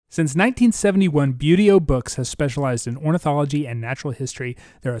Since 1971, Buteo Books has specialized in ornithology and natural history.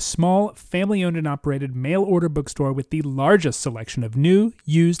 They're a small, family-owned and operated mail-order bookstore with the largest selection of new,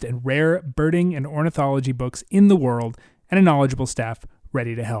 used, and rare birding and ornithology books in the world, and a knowledgeable staff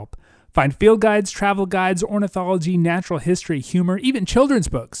ready to help. Find field guides, travel guides, ornithology, natural history, humor, even children's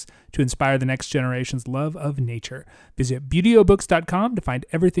books to inspire the next generation's love of nature. Visit buteobooks.com to find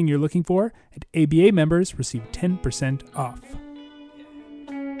everything you're looking for, and ABA members receive 10% off.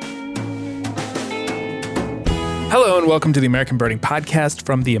 Hello and welcome to the American Birding Podcast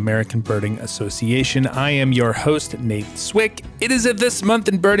from the American Birding Association. I am your host, Nate Swick. It is a This Month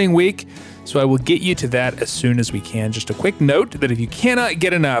in Birding Week, so I will get you to that as soon as we can. Just a quick note that if you cannot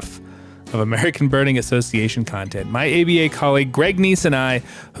get enough of American Birding Association content, my ABA colleague Greg Neese and I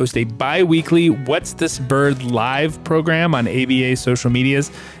host a bi-weekly What's This Bird live program on ABA social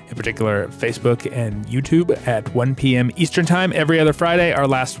medias, in particular Facebook and YouTube at 1 p.m. Eastern Time every other Friday. Our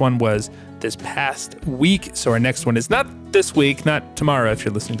last one was this past week, so our next one is not this week, not tomorrow if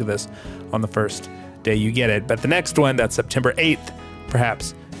you're listening to this on the first day you get it, but the next one, that's September 8th.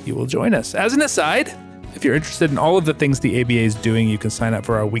 Perhaps you will join us. As an aside, if you're interested in all of the things the ABA is doing, you can sign up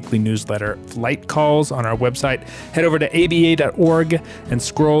for our weekly newsletter, Flight Calls, on our website. Head over to aba.org and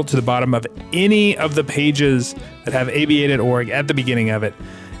scroll to the bottom of any of the pages that have aba.org at the beginning of it,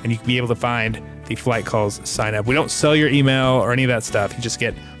 and you can be able to find the Flight Calls sign up. We don't sell your email or any of that stuff. You just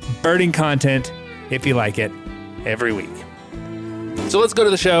get birding content, if you like it, every week. So let's go to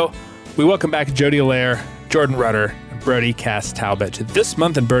the show. We welcome back Jody Allaire, Jordan Rudder, and Brody Cass-Talbot to This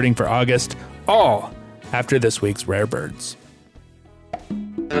Month in Birding for August, all after this week's Rare Birds.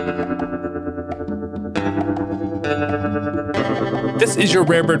 This is your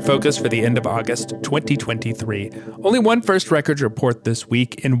Rare Bird Focus for the end of August 2023. Only one first record report this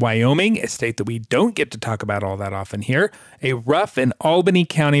week in Wyoming, a state that we don't get to talk about all that often here. A ruff in Albany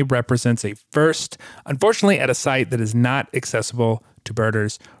County represents a first, unfortunately at a site that is not accessible to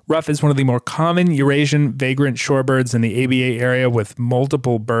birders. Ruff is one of the more common Eurasian vagrant shorebirds in the ABA area, with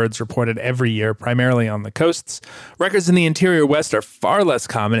multiple birds reported every year, primarily on the coasts. Records in the interior west are far less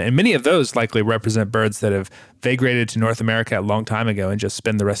common, and many of those likely represent birds that have vagrated to North America a long time ago and just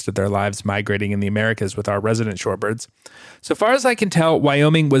spend the rest of their lives migrating in the Americas with our resident shorebirds. So far as I can tell,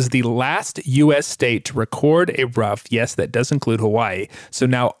 Wyoming was the last U.S. state to record a ruff. Yes, that does include Hawaii. So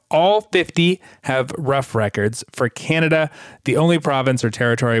now all 50 have ruff records. For Canada, the only province or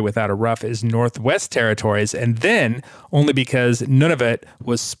territory without a ruff is Northwest Territories, and then only because Nunavut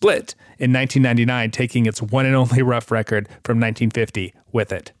was split in 1999, taking its one and only ruff record from 1950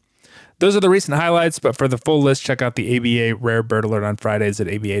 with it. Those are the recent highlights, but for the full list, check out the ABA Rare Bird Alert on Fridays at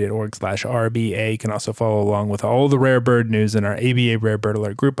aba.org/RBA. You can also follow along with all the rare bird news in our ABA Rare Bird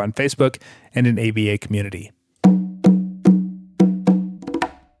Alert group on Facebook and in ABA community.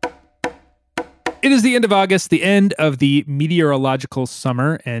 It is the end of August, the end of the meteorological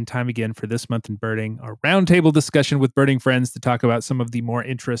summer, and time again for This Month in Birding, our roundtable discussion with birding friends to talk about some of the more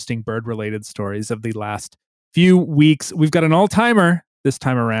interesting bird-related stories of the last few weeks. We've got an all-timer this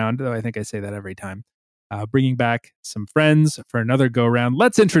time around, though I think I say that every time, bringing back some friends for another go-round.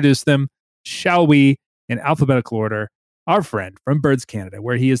 Let's introduce them, shall we, in alphabetical order. Our friend from Birds Canada,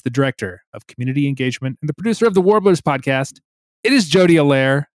 where he is the director of community engagement and the producer of the Warblers podcast. It is Jody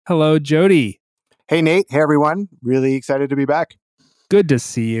Allaire. Hello, Jody. Hey, Nate. Hey, everyone. Really excited to be back. Good to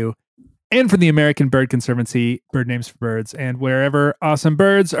see you. And from the American Bird Conservancy, Bird Names for Birds, and wherever awesome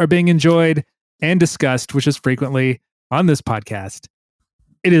birds are being enjoyed and discussed, which is frequently on this podcast,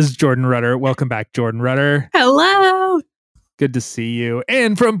 it is Jordan Rudder. Welcome back, Jordan Rudder. Hello. Good to see you.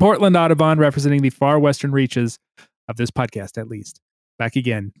 And from Portland, Audubon, representing the far western reaches of this podcast, at least, back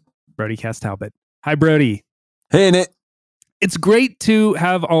again, Brody Cass-Talbot. Hi, Brody. Hey, Nate. It's great to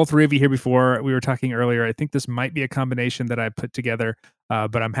have all three of you here before. We were talking earlier. I think this might be a combination that I put together,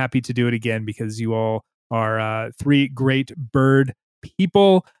 but I'm happy to do it again because you all are three great bird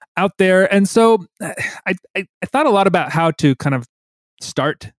people out there. And so I thought a lot about how to kind of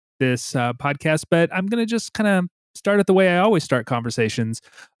start this podcast, but I'm going to just kind of start it the way I always start conversations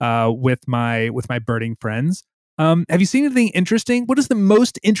with my birding friends. Have you seen anything interesting? What is the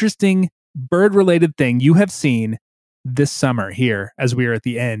most interesting bird-related thing you have seen this summer here as we are at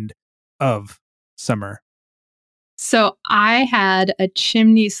the end of summer? So I had a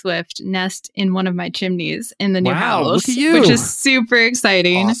chimney swift nest in one of my chimneys in the new house, look at you. which is super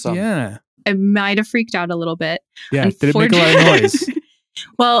exciting. Awesome. Yeah. I might have freaked out a little bit. Yeah. Did it make a lot of noise?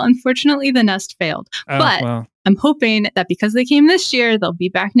 Well, unfortunately, the nest failed. But I'm hoping that because they came this year, they'll be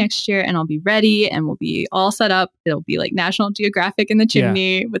back next year and I'll be ready and we'll be all set up. It'll be like National Geographic in the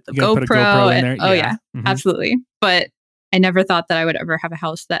chimney with the GoPro. In there. Absolutely. But I never thought that I would ever have a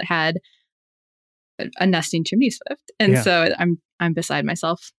house that had a nesting chimney swift. And so I'm beside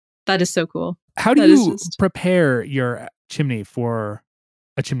myself. That is so cool. How do you prepare your chimney for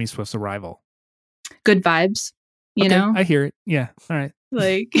a chimney swift's arrival? Good vibes, you know? I hear it. Yeah. All right.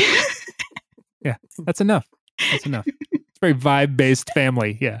 Like, yeah, that's enough. That's enough. It's a very vibe-based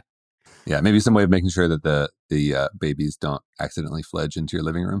family. Yeah. Yeah. Maybe some way of making sure that the babies don't accidentally fledge into your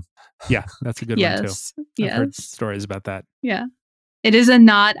living room. Yeah. That's a good one too. I've heard stories about that. Yeah. It is a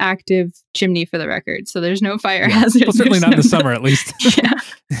not active chimney for the record. So there's no fire hazard. Well, certainly not in the summer, at least.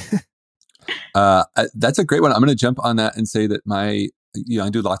 That's a great one. I'm going to jump on that and say that I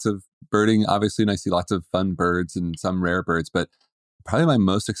do lots of birding, obviously, and I see lots of fun birds and some rare birds, but probably my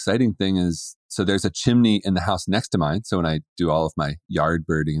most exciting thing is, so there's a chimney in the house next to mine. So when I do all of my yard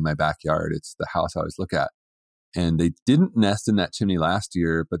birding in my backyard, it's the house I always look at. And they didn't nest in that chimney last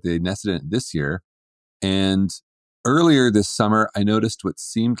year, but they nested in it this year. And earlier this summer, I noticed what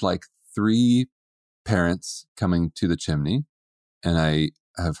seemed like 3 parents coming to the chimney. And I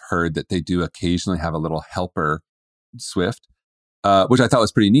have heard that they do occasionally have a little helper swift, which I thought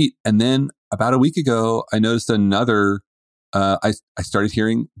was pretty neat. And then about a week ago, I noticed another, I started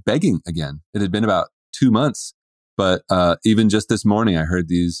hearing begging again. It had been about 2 months, but even just this morning, I heard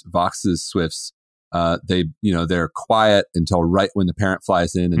these Vox's swifts. They're quiet until right when the parent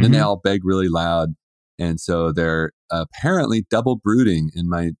flies in, and then they all beg really loud. And so they're apparently double brooding in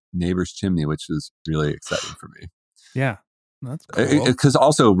my neighbor's chimney, which is really exciting for me. Yeah, that's cool. Because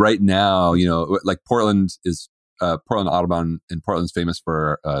also right now, like Portland Audubon, and Portland's famous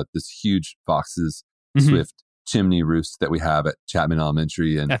for this huge Vox's swift chimney roost that we have at Chapman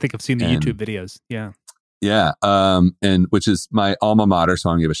Elementary. And I think I've seen the YouTube videos. Yeah. Yeah. And which is my alma mater. So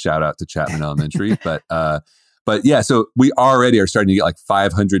I'm going to give a shout out to Chapman Elementary. But yeah, so we already are starting to get like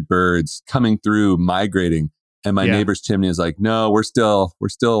 500 birds coming through, migrating. And my neighbor's chimney is like, no, we're still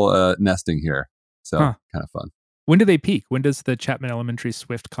nesting here. So kind of fun. When do they peak? When does the Chapman Elementary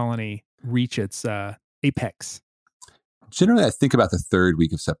swift colony reach its apex? Generally, I think about the 3rd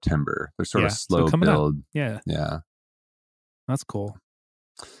week of September. They're sort of slow build. Up. Yeah. Yeah. That's cool.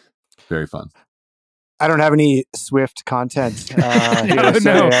 Very fun. I don't have any Swift content. No, not a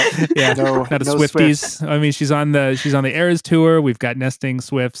Swifties. Swift. I mean, she's on the Eras tour. We've got nesting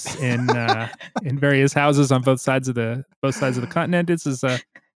Swifts in various houses on both sides of the continent. It's a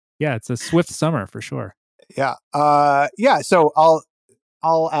Swift summer for sure. Yeah. So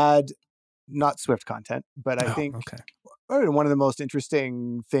I'll add not Swift content, but I think one of the most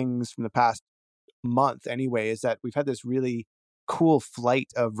interesting things from the past month, anyway, is that we've had this really cool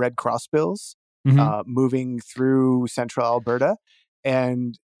flight of red crossbills. Moving through central Alberta,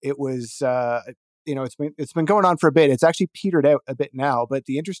 and it was it's been going on for a bit. It's actually petered out a bit now, but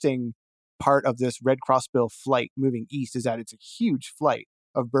the interesting part of this red crossbill flight moving east is that it's a huge flight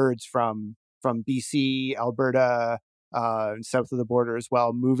of birds from BC, Alberta, south of the border as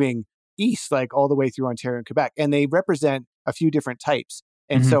well, moving east, like all the way through Ontario and Quebec, and they represent a few different types.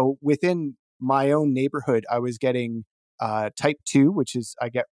 And so within my own neighborhood, I was getting type 2, which is I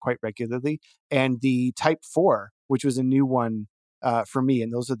get quite regularly, and the type 4, which was a new one for me.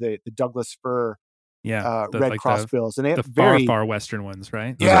 And those are the Douglas fir red crossbills. And they have the far western ones,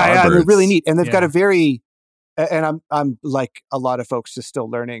 right? Yeah, they're really neat. And they've got a very, and I'm like a lot of folks just still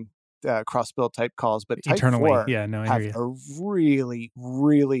learning crossbill type calls, but type 4 have a really,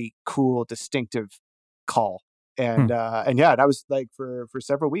 really cool, distinctive call. And and I was like for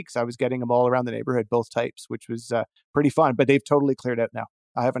several weeks, I was getting them all around the neighborhood, both types, which was pretty fun. But they've totally cleared out now.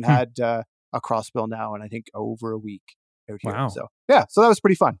 I haven't had a crossbill now, and I think over a week out here. Wow. So so that was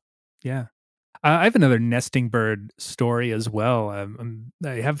pretty fun. Yeah. I have another nesting bird story as well. I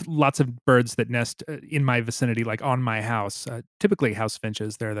have lots of birds that nest in my vicinity, like on my house. Typically house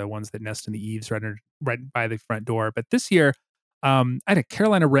finches. They're the ones that nest in the eaves right by the front door. But this year, I had a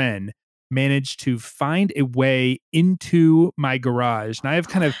Carolina wren managed to find a way into my garage. And I have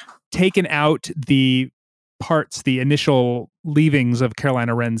kind of taken out the initial leavings of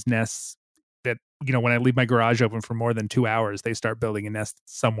Carolina wren's nests that, when I leave my garage open for more than 2 hours, they start building a nest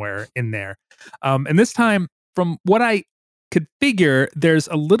somewhere in there. And this time, from what I could figure, there's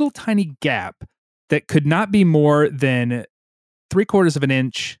a little tiny gap that could not be more than 3/4 of an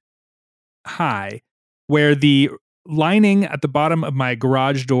inch high, where the lining at the bottom of my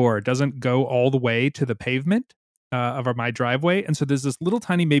garage door doesn't go all the way to the pavement of my driveway. And so there's this little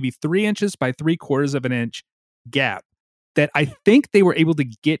tiny, maybe 3 inches by 3/4 of an inch gap that I think they were able to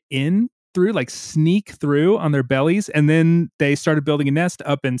get in through, like sneak through on their bellies. And then they started building a nest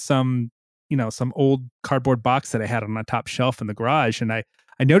up in some old cardboard box that I had on my top shelf in the garage. And I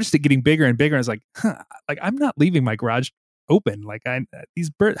noticed it getting bigger and bigger. I was like, I'm not leaving my garage open. Like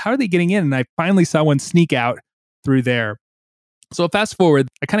these birds, how are they getting in? And I finally saw one sneak out through there. So fast forward,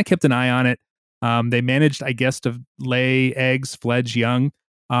 I kind of kept an eye on it. They managed, I guess, to lay eggs, fledge young.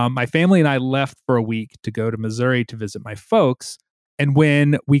 My family and I left for a week to go to Missouri to visit my folks. And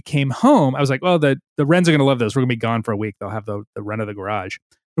when we came home, I was like, well, the Wrens are going to love this. We're going to be gone for a week. They'll have the run of the garage.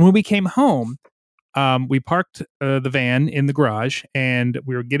 And when we came home, we parked the van in the garage and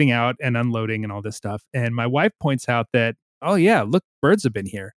we were getting out and unloading and all this stuff. And my wife points out that, oh yeah, look, birds have been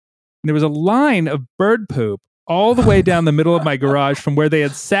here. And there was a line of bird poop all the way down the middle of my garage from where they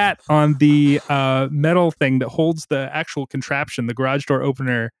had sat on the metal thing that holds the actual contraption, the garage door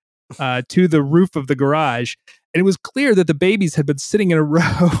opener, to the roof of the garage. And it was clear that the babies had been sitting in a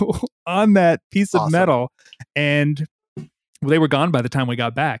row on that piece of metal, and they were gone by the time we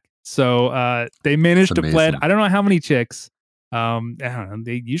got back. So they managed to fledge. I don't know how many chicks. I don't know.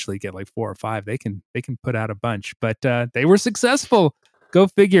 They usually get like 4 or 5. They can put out a bunch, but they were successful. Go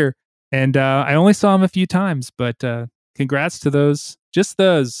figure. And I only saw them a few times, but congrats to those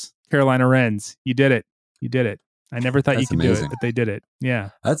Carolina Wrens. You did it. I never thought you could do it, but they did it. Yeah.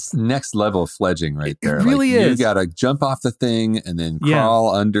 That's next level fledging right there. It really is. You got to jump off the thing and then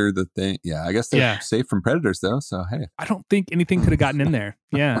crawl under the thing. Yeah. I guess they're safe from predators though. So, hey. I don't think anything could have gotten in there.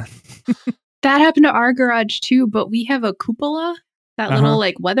 Yeah. That happened to our garage too, but we have a cupola, that little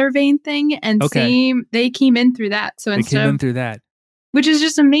like weather vane thing. And they came in through that. So which is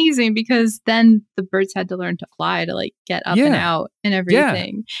just amazing because then the birds had to learn to fly to like get up and out and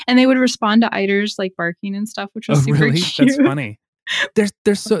everything. Yeah. And they would respond to eiders like barking and stuff, which was super cute. That's funny.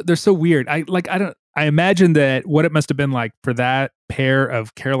 They're so weird. I imagine that what it must have been like for that pair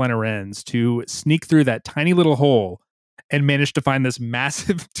of Carolina Wrens to sneak through that tiny little hole and manage to find this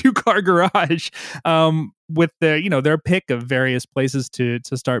massive 2-car garage with their pick of various places to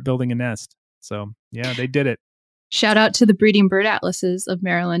start building a nest. So yeah, they did it. Shout out to the breeding bird atlases of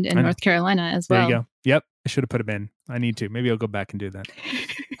Maryland and North Carolina as well. There you go. Yep. I should have put them in. I need to. Maybe I'll go back and do that.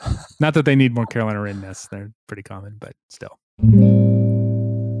 Not that they need more Carolina Wren nests. They're pretty common, but still.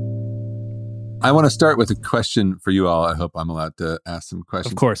 I want to start with a question for you all. I hope I'm allowed to ask some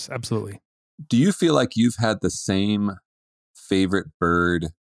questions. Of course. Absolutely. Do you feel like you've had the same favorite bird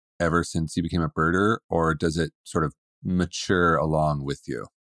ever since you became a birder, or does it sort of mature along with you?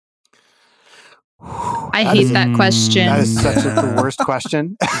 I hate that question. That is such the worst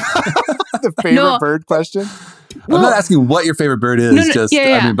question. The favorite bird question. Well, I'm not asking what your favorite bird is. I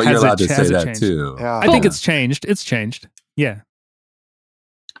mean, but you're allowed to say that too. Yeah. I think it's changed. It's changed. Yeah.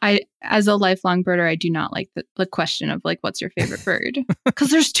 As a lifelong birder, I do not like the question of like, what's your favorite bird?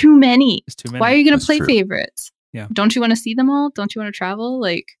 Because there's too many. Why are you going to play favorites? Yeah. Don't you want to see them all? Don't you want to travel?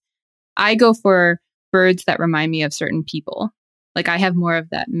 Like, I go for birds that remind me of certain people. Like I have more of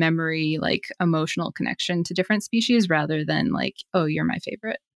that memory, like emotional connection to different species rather than like, oh, you're my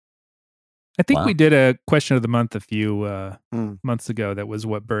favorite. I think we did a question of the month a few months ago that was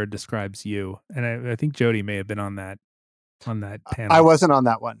what bird describes you. And I think Jody may have been on that panel. I wasn't on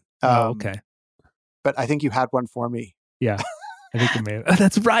that one. Okay. But I think you had one for me. Yeah. I think you may have. Oh,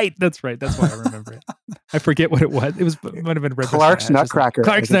 that's right. That's why I remember it. I forget what it was. It might have been Clark's Nutcracker.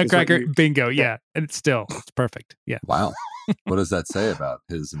 Clark's Nutcracker. Bingo. Yeah. And it's perfect. Yeah. Wow. What does that say about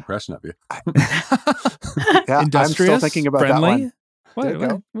his impression of you? Yeah, I'm still thinking about friendly? That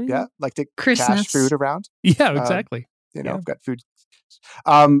one. What? Yeah, like to Christmas. cash food around. Yeah, exactly. I've got food.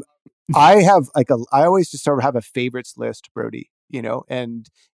 I have I always just sort of have a favorites list, Brody. And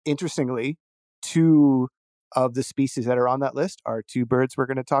interestingly, 2 of the species that are on that list are 2 birds we're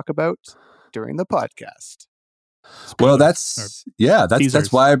going to talk about during the podcast. Well, that's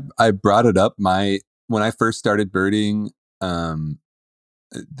why I brought it up. When I first started birding, my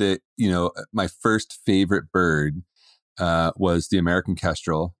first favorite bird was the American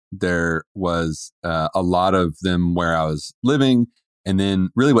kestrel. There was a lot of them where I was living. And then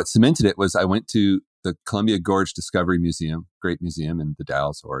really what cemented it was I went to the Columbia Gorge Discovery Museum, great museum in the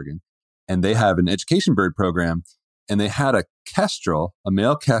Dalles, Oregon. And they have an education bird program. And they had a kestrel, a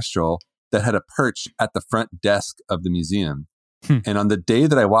male kestrel, that had a perch at the front desk of the museum. And on the day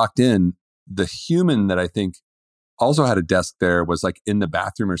that I walked in, the human that I think also had a desk there was like in the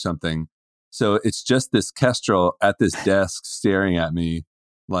bathroom or something. So it's just this kestrel at this desk staring at me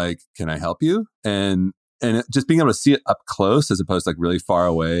like, can I help you? And just being able to see it up close as opposed to like really far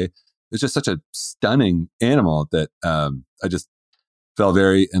away. It's just such a stunning animal that I just fell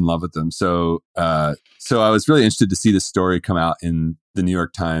very in love with them. So I was really interested to see this story come out in the New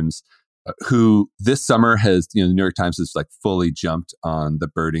York Times, who this summer has, the New York Times has like fully jumped on the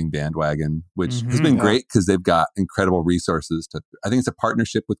birding bandwagon, which has been great because they've got incredible resources I think it's a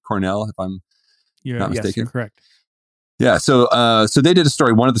partnership with Cornell, if I'm not mistaken. Yes, you're correct. Yeah. So they did a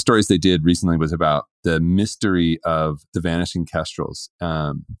story. One of the stories they did recently was about the mystery of the vanishing kestrels,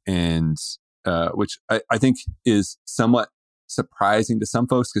 which I think is somewhat surprising to some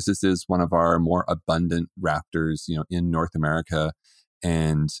folks because this is one of our more abundant raptors, in North America,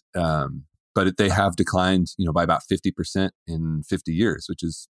 but they have declined, by about 50% in 50 years, which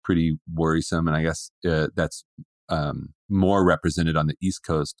is pretty worrisome. And I guess that's more represented on the East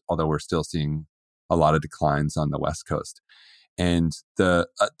Coast, although we're still seeing a lot of declines on the West Coast. And the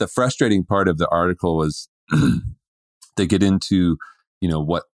frustrating part of the article was they get into,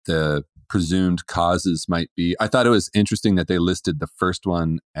 what the presumed causes might be. I thought it was interesting that they listed the first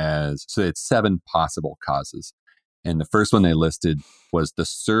one so it's 7 possible causes. And the first one they listed was the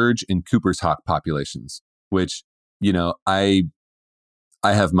surge in Cooper's hawk populations, which, I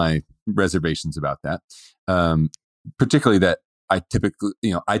have my reservations about that. Particularly that I typically,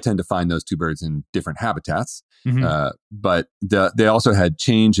 I tend to find those two birds in different habitats. Mm-hmm. But they also had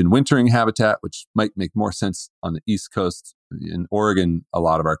change in wintering habitat, which might make more sense on the East Coast. In Oregon, a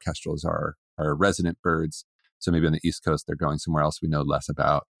lot of our kestrels are resident birds. So maybe on the East Coast, they're going somewhere else we know less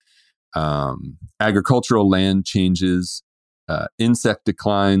about. Agricultural land changes, insect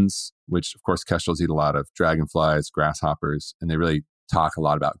declines, which of course kestrels eat a lot of dragonflies, grasshoppers, and they really talk a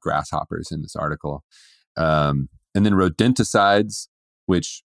lot about grasshoppers in this article. And then rodenticides,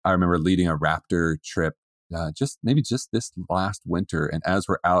 which I remember leading a raptor trip just this last winter. And as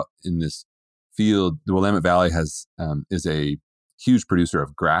we're out in this field, the Willamette Valley is a huge producer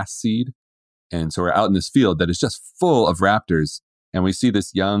of grass seed. And so we're out in this field that is just full of raptors. And we see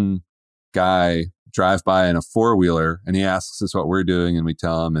this young guy drive by in a 4-wheeler and he asks us what we're doing and we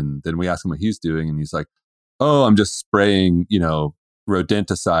tell him. And then we ask him what he's doing. And he's like, oh, I'm just spraying,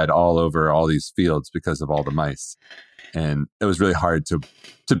 rodenticide all over all these fields because of all the mice. And it was really hard to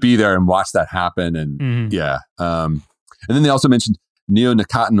be there and watch that happen. And and then they also mentioned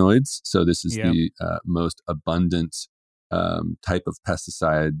neonicotinoids. So this is the most abundant type of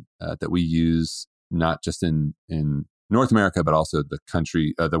pesticide that we use, not just in North America, but also the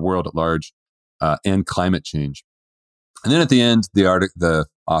country, the world at large, and climate change. And then at the end, the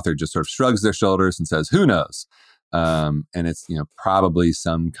author just sort of shrugs their shoulders and says, who knows? And it's, probably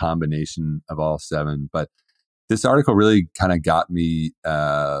some combination of all 7. But this article really kind of got me,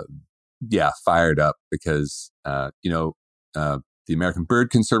 fired up because, the American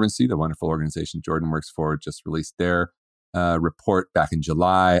Bird Conservancy, the wonderful organization Jordan works for, just released their report back in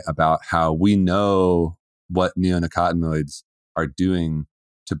July about how we know what neonicotinoids are doing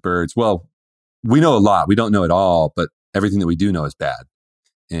to birds. Well, we know a lot. We don't know it all, but everything that we do know is bad.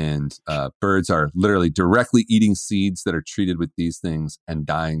 And birds are literally directly eating seeds that are treated with these things and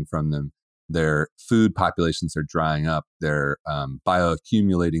dying from them. Their food populations are drying up. They're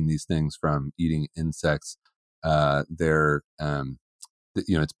bioaccumulating these things from eating insects.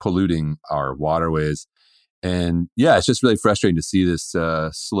 It's polluting our waterways. And it's just really frustrating to see this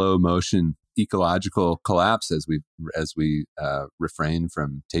slow motion ecological collapse as we refrain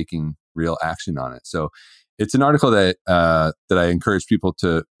from taking real action on it. So it's an article that I encourage people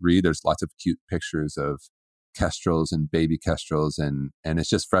to read. There's lots of cute pictures of kestrels and baby kestrels, and it's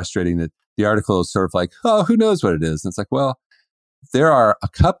just frustrating that the article is sort of like, oh, who knows what it is? And it's like, well, there are a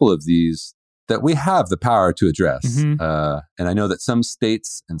couple of these that we have the power to address. Mm-hmm. And I know that some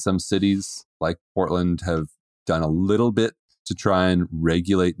states and some cities like Portland have done a little bit to try and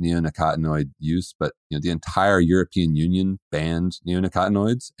regulate neonicotinoid use, but the entire European Union banned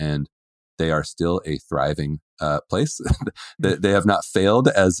neonicotinoids, and they are still a thriving place. They have not failed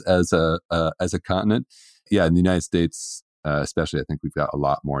as a continent. Yeah, in the United States, especially, I think we've got a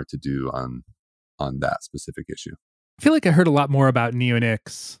lot more to do on that specific issue. I feel like I heard a lot more about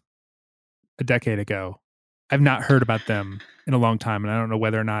neonics a decade ago. I've not heard about them in a long time, and I don't know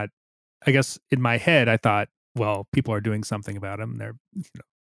whether or not. I guess in my head, I thought, well, people are doing something about them. They're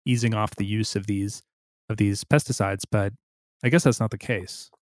easing off the use of these pesticides, but I guess that's not the case.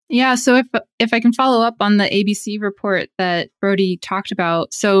 Yeah. So if I can follow up on the ABC report that Brody talked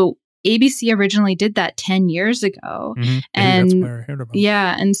about, so ABC originally did that 10 years ago. Mm-hmm. And that's where I heard about it.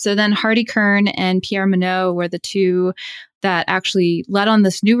 Yeah. And so then Hardy Kern and Pierre Minot were the two that actually led on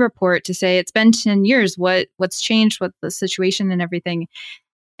this new report to say it's been 10 years. What's changed with the situation and everything?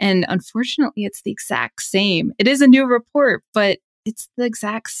 And unfortunately, it's the exact same. It is a new report, but it's the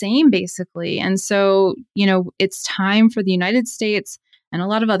exact same, basically. And so, it's time for the United States and a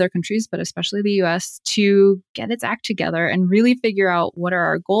lot of other countries, but especially the US, to get its act together and really figure out what are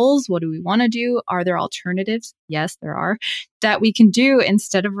our goals? What do we want to do? Are there alternatives? Yes, there are, that we can do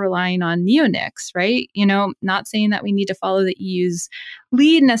instead of relying on neonics, right? Not saying that we need to follow the EU's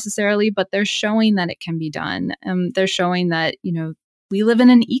lead necessarily, but they're showing that it can be done. They're showing that, we live in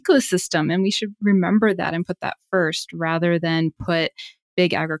an ecosystem and we should remember that and put that first rather than put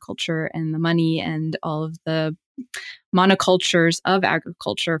big agriculture and the money and all of the monocultures of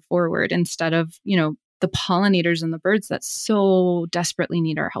agriculture forward instead of, the pollinators and the birds that so desperately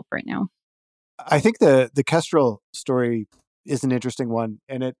need our help right now. I think the Kestrel story is an interesting one,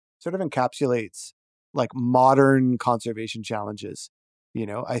 and it sort of encapsulates like modern conservation challenges.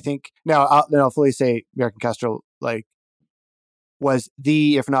 I think now I'll fully say American Kestrel was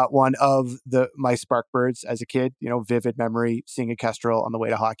if not one of my spark birds as a kid. Vivid memory seeing a kestrel on the way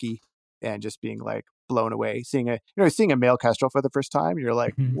to hockey and just being like blown away. Seeing a male kestrel for the first time, you're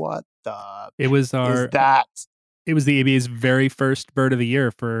like, what the? It was It was the ABA's very first bird of the year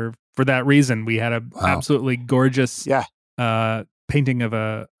for that reason. We had a absolutely gorgeous painting of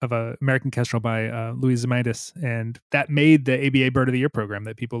a American kestrel by Louis Zemaitis, and that made the ABA Bird of the Year program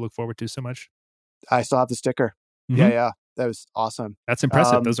that people look forward to so much. I still have the sticker. Mm-hmm. Yeah. That was awesome. That's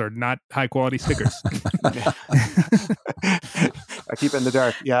impressive. Those are not high quality stickers. I keep it in the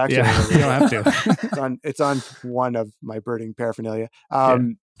dark. Yeah, actually, you don't have to. It's on one of my birding paraphernalia.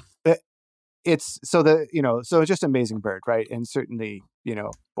 It's so it's just an amazing bird, right? And certainly,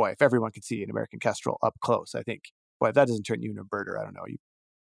 if everyone could see an American kestrel up close, I think, if that doesn't turn you into a birder, I don't know. You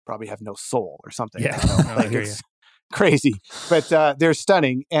probably have no soul or something. Yeah, it's crazy, but they're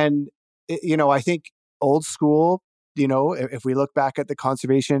stunning. And I think old school. If we look back at the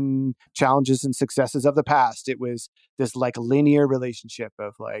conservation challenges and successes of the past, it was this like linear relationship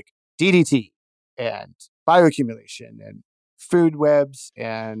of like DDT and bioaccumulation and food webs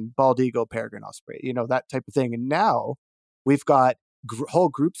and bald eagle, peregrine osprey, that type of thing. And now we've got whole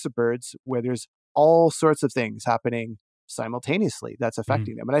groups of birds where there's all sorts of things happening simultaneously that's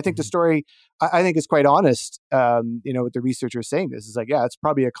affecting them. And I think the story, I think is quite honest. What the researchers saying this is like, it's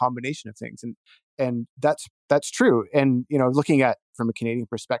probably a combination of things. And that's true. And, looking at from a Canadian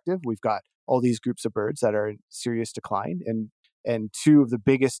perspective, we've got all these groups of birds that are in serious decline. And two of the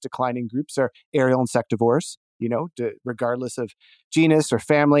biggest declining groups are aerial insectivores, regardless of genus or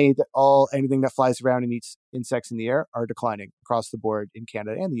family, anything that flies around and eats insects in the air are declining across the board in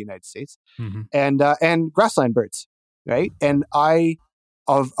Canada and the United States. And grassland birds. Right. And I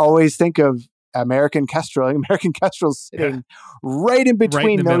always think of American kestrel sitting right in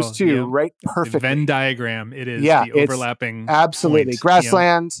between those two, right? Perfectly. The Venn diagram. It is the overlapping. Absolutely. Point,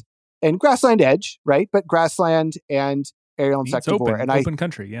 grassland and grassland edge, right? But grassland and aerial insectivore. And open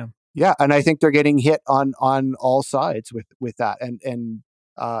country. Yeah. Yeah. And I think they're getting hit on all sides with that. And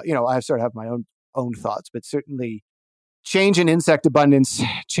I sort of have my own thoughts, but certainly change in insect abundance,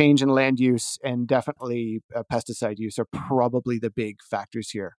 change in land use, and definitely pesticide use are probably the big factors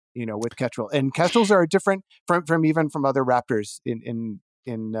here, with kestrel. And kestrels are different from other raptors in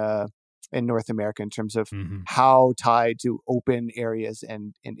North America in terms of how tied to open areas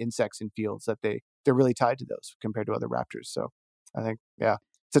and insects in fields that they're really tied to those compared to other raptors. So I think,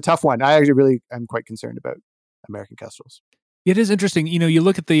 it's a tough one. I actually I'm quite concerned about American kestrels. It is interesting. You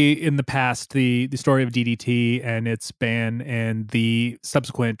look at in the past, the story of DDT and its ban and the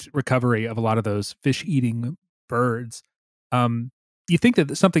subsequent recovery of a lot of those fish-eating birds. You think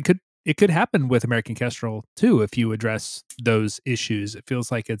that something could happen with American kestrel too if you address those issues. It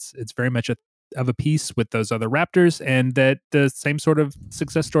feels like it's very much of a piece with those other raptors, and that the same sort of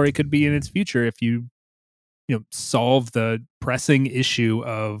success story could be in its future if you solve the pressing issue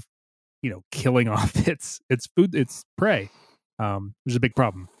of killing off its prey. Which is a big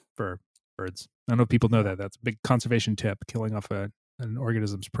problem for birds. I don't know if people know that. That's a big conservation tip. Killing off an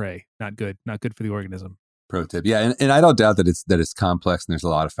organism's prey. Not good for the organism. Pro tip. Yeah. And I don't doubt that it's complex and there's a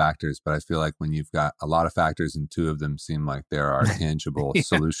lot of factors, but I feel like when you've got a lot of factors and two of them seem like there are tangible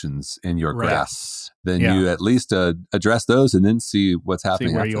solutions in your grasp, then you at least address those and then see what's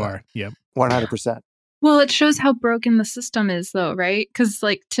happening. See where you are. Yep. 100%. Well, it shows how broken the system is, though, right? Because,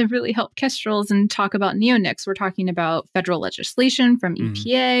 to really help kestrels and talk about neonics, we're talking about federal legislation from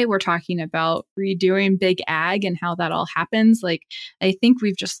EPA. We're talking about redoing big ag and how that all happens. I think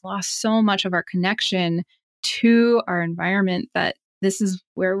we've just lost so much of our connection to our environment that this is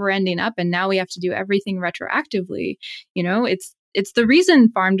where we're ending up. And now we have to do everything retroactively. It's the reason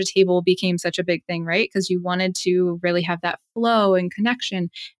farm to table became such a big thing, right? Because you wanted to really have that flow and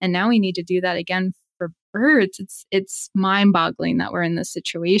connection. And now we need to do that again for birds. It's mind-boggling that we're in this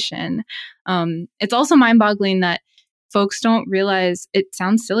situation. It's also mind-boggling that folks don't realize, it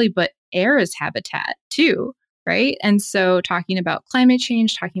sounds silly, but air is habitat too, right? And so talking about climate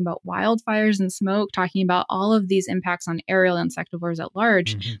change, talking about wildfires and smoke, talking about all of these impacts on aerial insectivores at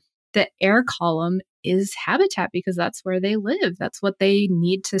large, the air column is habitat because that's where they live. That's what they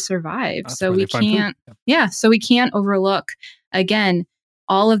need to survive. So we can't, so we can't overlook, again,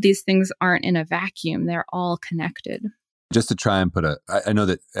 all of these things aren't in a vacuum. They're all connected. Just to try and I know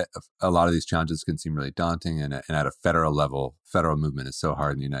that a lot of these challenges can seem really daunting, and at a federal level, federal movement is so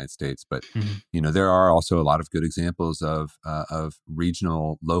hard in the United States. But there are also a lot of good examples of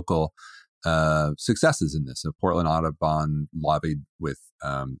regional, local successes in this. So Portland Audubon lobbied with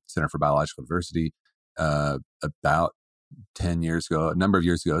Center for Biological Diversity about a number of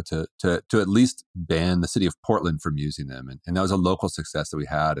years ago, to at least ban the city of Portland from using them. And that was a local success that we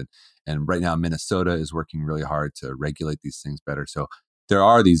had. And right now, Minnesota is working really hard to regulate these things better. So there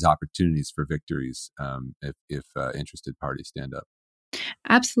are these opportunities for victories if interested parties stand up.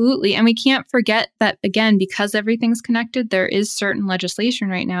 Absolutely. And we can't forget that, again, because everything's connected, there is certain legislation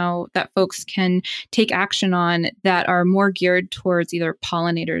right now that folks can take action on that are more geared towards either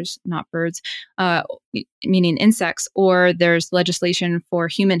pollinators, not birds, meaning insects, or there's legislation for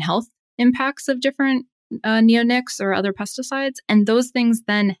human health impacts of different neonics or other pesticides. And those things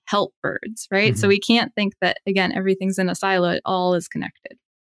then help birds, right? So we can't think that, again, everything's in a silo. It all is connected.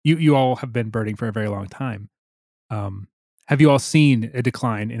 You all have been birding for a very long time. Have you all seen a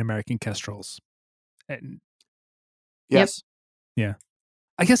decline in American kestrels? Yes. Yeah.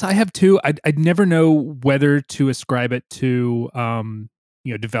 I guess I have too. I'd never know whether to ascribe it to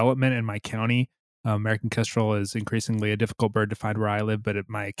development in my county. American kestrel is increasingly a difficult bird to find where I live, but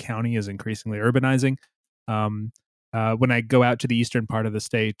my county is increasingly urbanizing. When I go out to the eastern part of the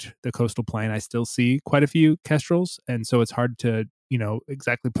state, the coastal plain, I still see quite a few kestrels, and so it's hard to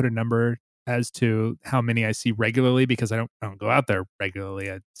exactly put a number as to how many I see regularly, because I don't go out there regularly.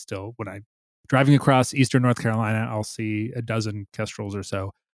 When I'm driving across eastern North Carolina, I'll see a dozen kestrels or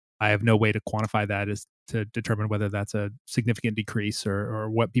so. I have no way to quantify that as to determine whether that's a significant decrease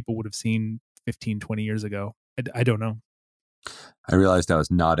or what people would have seen 15, 20 years ago. I don't know. I realized I was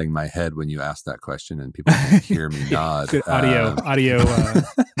nodding my head when you asked that question, and people could hear me nod. Good audio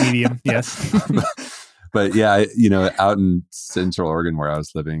medium, yes. But yeah, out in Central Oregon where I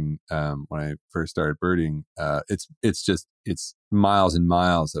was living when I first started birding, it's miles and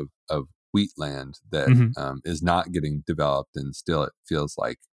miles of wheatland that is not getting developed, and still it feels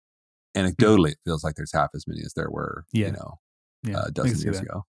like, anecdotally, it feels like there's half as many as there were, a dozen years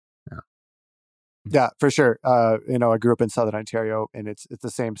ago. Yeah, for sure. I grew up in Southern Ontario, and it's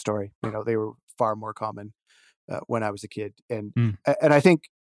the same story. They were far more common when I was a kid, and I think,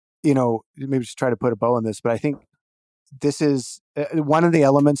 maybe just try to put a bow on this, but I think this is one of the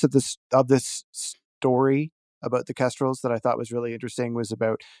elements of this story about the kestrels that I thought was really interesting was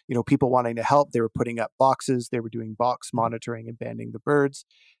about, people wanting to help. They were putting up boxes, they were doing box monitoring and banding the birds.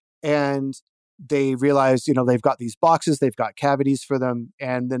 And they realized, they've got these boxes, they've got cavities for them.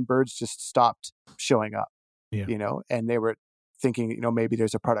 And then birds just stopped showing up, and they were thinking, maybe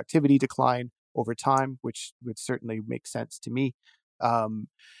there's a productivity decline over time, which would certainly make sense to me.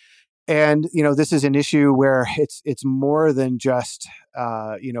 And, this is an issue where it's more than just,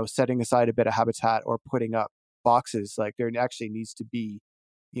 setting aside a bit of habitat or putting up boxes. Like, there actually needs to be,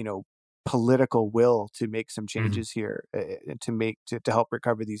 political will to make some changes here to help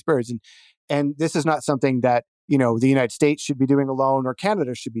recover these birds. And this is not something that, the United States should be doing alone or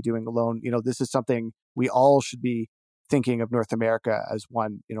Canada should be doing alone. This is something we all should be thinking of North America as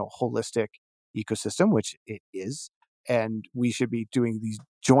one, holistic ecosystem, which it is. And we should be doing these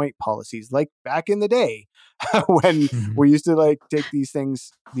joint policies like back in the day when we used to take these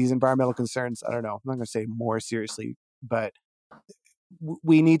things, these environmental concerns, I don't know, I'm not going to say more seriously, but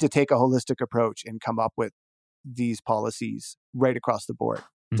we need to take a holistic approach and come up with these policies right across the board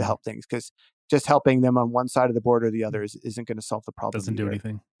to help things, because just helping them on one side of the board or the other isn't going to solve the problem. Doesn't do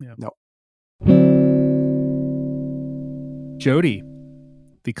anything. Yeah. No. Jody,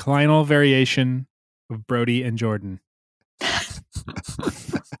 the clinal variation of Brody and Jordan.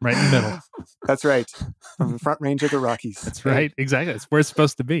 Right in the middle. That's right. From the Front Range of the Rockies. That's right. Exactly. That's where it's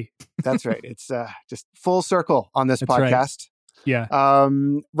supposed to be. That's right. It's just full circle on this podcast. Right. Yeah.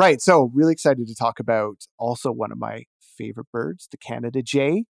 Right. So really excited to talk about also one of my favorite birds, the Canada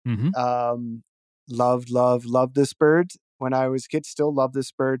jay. Loved this bird when I was a kid. Still love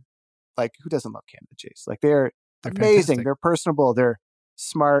this bird. Like, who doesn't love Canada jays? Like, they're amazing. Fantastic. They're personable. They're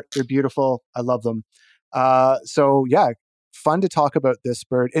smart. They're beautiful. I love them. So yeah, fun to talk about this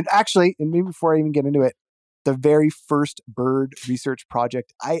bird. And actually, and maybe before I even get into it, the very first bird research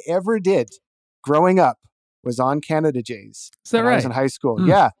project I ever did growing up was on Canada Jays. Is that right? I was in high school.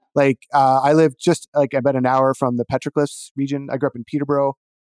 Yeah. Like I lived just like about an hour from the Petroglyphs region. I grew up in Peterborough.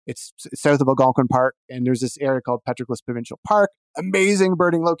 It's south of Algonquin Park. And there's this area called Petroglyphs Provincial Park. Amazing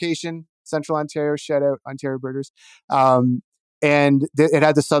birding location. Central Ontario. Shout out Ontario birders. And it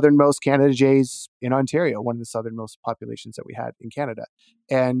had the southernmost Canada Jays in Ontario, one of the southernmost populations that we had in Canada.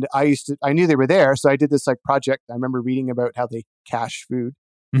 And I knew they were there. So I did this like project. I remember reading about how they cache food.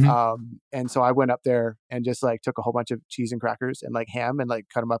 And so I went up there and just like took a whole bunch of cheese and crackers and like ham and like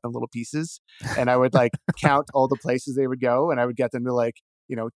cut them up in little pieces. And I would like count all the places they would go. And I would get them to like,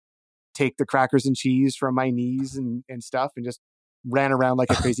 take the crackers and cheese from my knees and stuff and just ran around like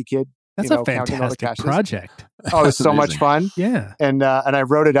a crazy kid. That's a fantastic project. Oh, it was so much fun. Yeah. And I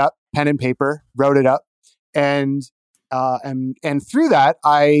wrote it up, pen and paper, wrote it up. And through that,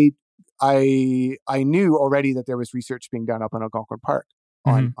 I knew already that there was research being done up in Algonquin Park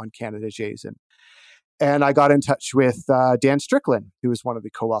on Canada Jays. And I got in touch with Dan Strickland, who was one of the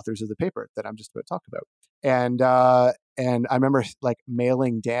co-authors of the paper that I'm just about to talk about. And I remember like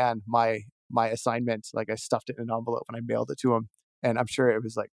mailing Dan my assignment. Like I stuffed it in an envelope and I mailed it to him. And I'm sure it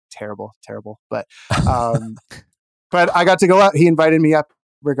was like terrible. But but I got to go out. He invited me up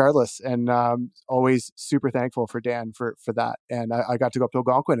regardless. And always super thankful for Dan for that. And I got to go up to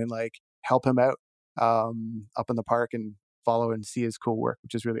Algonquin and like help him out up in the park and follow and see his cool work,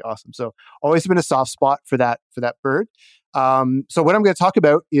 which is really awesome. So always been a soft spot for that bird. So what I'm going to talk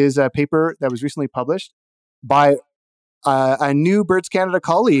about is a paper that was recently published by a new Birds Canada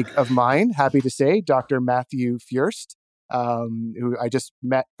colleague of mine, happy to say, Dr. Matthew Furst, who I just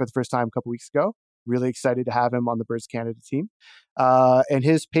met for the first time a couple weeks ago. Really excited to have him on the Birds Canada team. And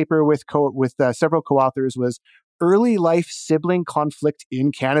his paper with several co-authors was Early Life Sibling Conflict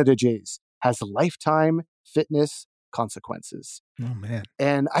in Canada Jays Has Lifetime Fitness Consequences. Oh, man.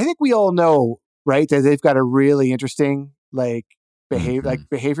 And I think we all know, right, that they've got a really interesting, like,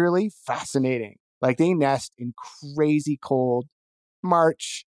 behaviorally fascinating. Like, they nest in crazy cold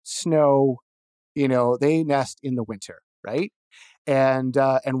March, snow, they nest in the winter, right? And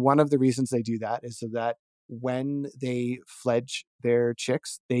one of the reasons they do that is so that when they fledge their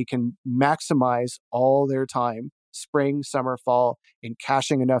chicks, they can maximize all their time, spring, summer, fall, in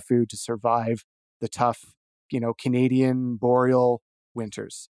caching enough food to survive the tough, Canadian boreal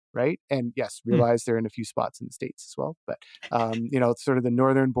winters, right? And yes, realize they're in a few spots in the States as well, but sort of the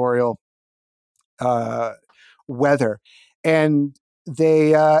northern boreal weather. And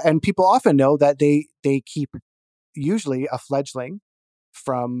they and people often know that they keep usually a fledgling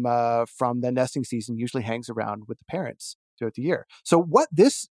from the nesting season usually hangs around with the parents throughout the year. So what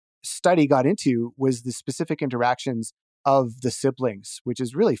this study got into was the specific interactions of the siblings, which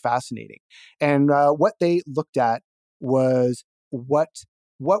is really fascinating. And what they looked at was what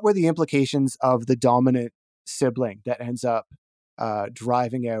were the implications of the dominant sibling that ends up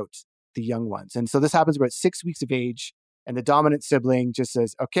driving out the young ones. And so this happens about 6 weeks of age, and the dominant sibling just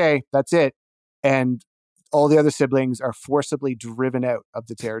says, okay, that's it. And all the other siblings are forcibly driven out of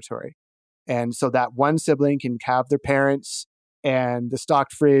the territory. And so that one sibling can have their parents and the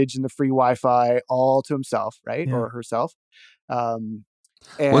stocked fridge and the free Wi-Fi all to himself, right? Yeah. Or herself.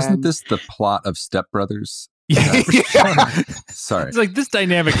 Wasn't this the plot of Step Brothers? Yeah. Sorry. It's like this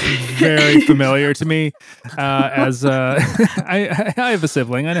dynamic is very familiar to me. As I have a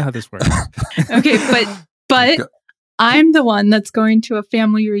sibling. I know how this works. Okay, but I'm the one that's going to a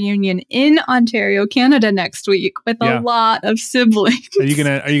family reunion in Ontario, Canada next week with a lot of siblings. Are you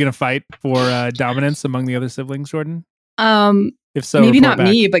gonna fight for dominance among the other siblings, Jordan? If so, maybe not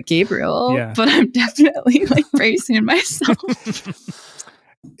me, but Gabriel. Yeah. But I'm definitely like bracing myself.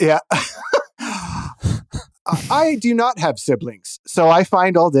 Yeah. I do not have siblings, so I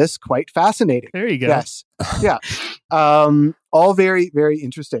find all this quite fascinating. There you go. Yes. Yeah. All very, very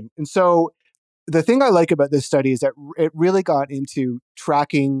interesting. And so the thing I like about this study is that it really got into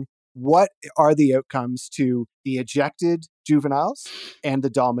tracking what are the outcomes to the ejected juveniles and the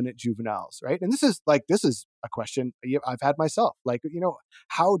dominant juveniles, right? And this is a question I've had myself. Like,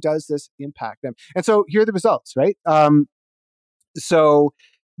 how does this impact them? And so here are the results, right? So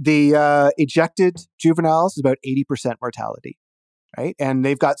the ejected juveniles is about 80% mortality, right? And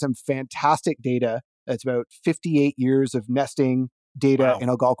they've got some fantastic data. That's about 58 years of nesting data in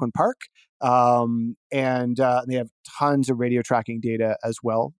Algonquin Park. And they have tons of radio tracking data as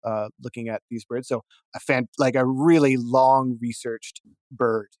well, looking at these birds. So a really long researched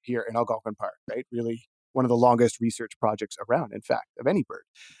bird here in Algonquin Park, right? Really one of the longest research projects around, in fact, of any bird.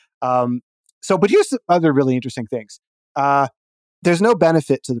 But here's some other really interesting things. There's no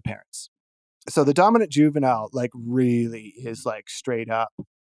benefit to the parents. So the dominant juvenile really is like straight up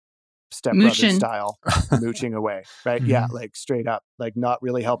stepbrother style, mooching away, right? Yeah, like straight up, like not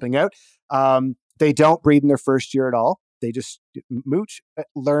really helping out. They don't breed in their first year at all. They just mooch,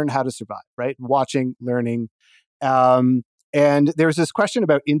 learn how to survive, right? Watching, learning. And there was this question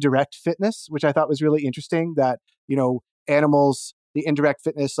about indirect fitness, which I thought was really interesting, that, animals, the indirect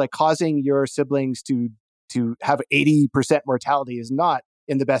fitness, like causing your siblings to have 80% mortality is not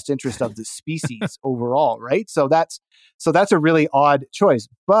in the best interest of the species overall, right? So that's a really odd choice.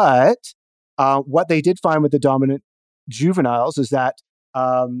 But what they did find with the dominant juveniles is that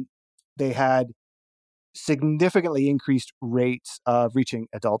they had significantly increased rates of reaching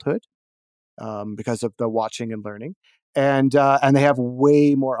adulthood because of the watching and learning, and they have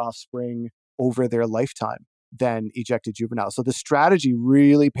way more offspring over their lifetime than ejected juveniles. So the strategy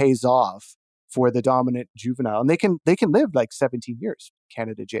really pays off for the dominant juvenile, and they can live like 17 years,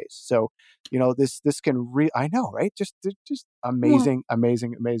 Canada Jays. So this can I know, right? Just amazing,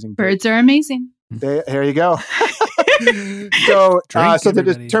 amazing birds are amazing. There you go. So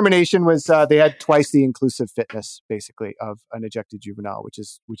the determination was they had twice the inclusive fitness, basically, of an ejected juvenile, which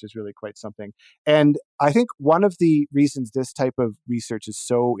is really quite something. And I think one of the reasons this type of research is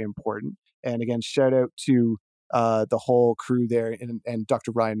so important, and again, shout out to the whole crew there and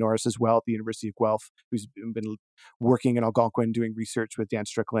Dr. Ryan Norris as well at the University of Guelph, who's been working in Algonquin doing research with Dan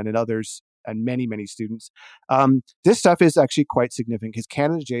Strickland and others and many, many students. This stuff is actually quite significant because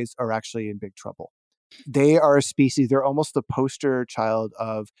Canada Jays are actually in big trouble. They are a species, they're almost the poster child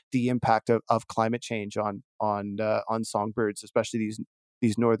of the impact of climate change on songbirds, especially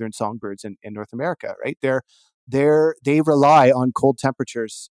these northern songbirds in North America, right? They rely on cold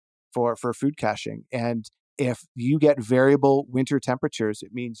temperatures for food caching. And if you get variable winter temperatures,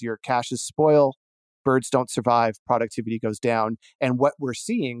 it means your caches spoil, birds don't survive, productivity goes down. And what we're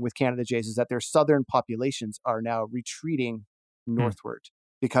seeing with Canada Jays is that their southern populations are now retreating northward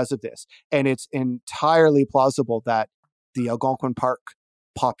because of this. And it's entirely plausible that the Algonquin Park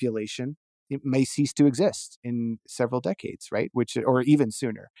population, it may cease to exist in several decades, right? Or even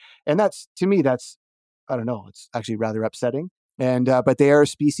sooner. And to me, I don't know, it's actually rather upsetting. And but they are a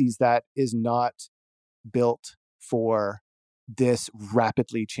species that is not built for this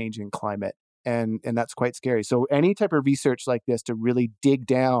rapidly changing climate. And that's quite scary. So any type of research like this to really dig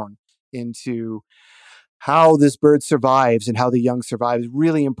down into how this bird survives and how the young survive is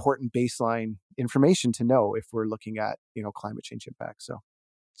really important baseline information to know if we're looking at, climate change impacts.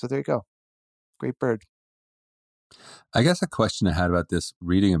 So there you go. Great bird. I guess a question I had about this,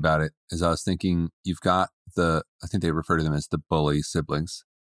 reading about it, is I was thinking you've got I think they refer to them as the bully siblings.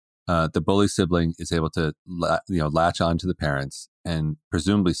 The bully sibling is able to latch on to the parents and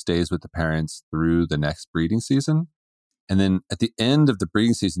presumably stays with the parents through the next breeding season. And then at the end of the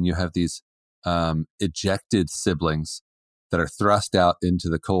breeding season, you have these ejected siblings that are thrust out into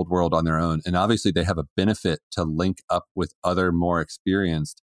the cold world on their own. And obviously they have a benefit to link up with other more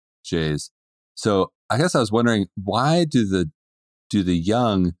experienced jays. So I guess I was wondering, why do the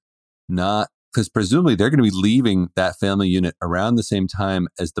young not, because presumably they're going to be leaving that family unit around the same time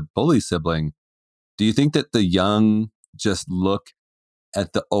as the bully sibling. Do you think that the young just look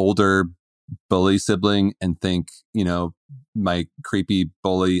at the older bully sibling and think, my creepy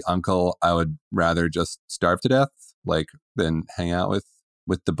bully uncle, I would rather just starve to death, than hang out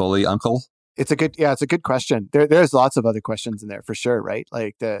with the bully uncle? It's a good question. There's lots of other questions in there for sure, right?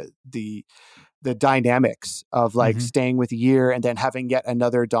 Like the dynamics of staying with a year and then having yet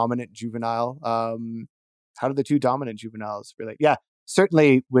another dominant juvenile. How do the two dominant juveniles relate? Yeah,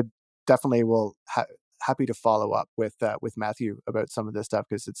 certainly will happy to follow up with Matthew about some of this stuff,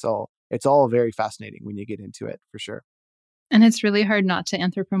 because it's all very fascinating when you get into it, for sure. And it's really hard not to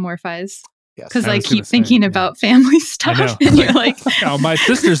anthropomorphize. Yes. Because I keep thinking about family stuff, and you're like, "Oh, my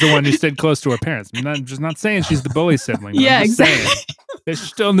sister's the one who stayed close to her parents." I'm just not saying she's the bully sibling. Yeah, exactly. They're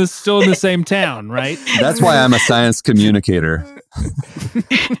still in the same town, right? That's why I'm a science communicator.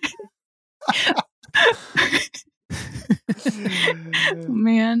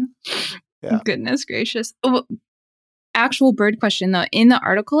 Man, goodness gracious. Oh, actual bird question though. In the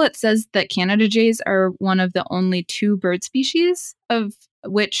article, it says that Canada jays are one of the only two bird species of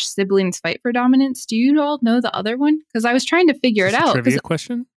which siblings fight for dominance. Do you all know the other one? Because I was trying to figure it out. Trivia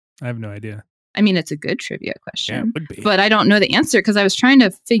question? I have no idea. I mean, it's a good trivia question. Yeah, it would be. But I don't know the answer because I was trying to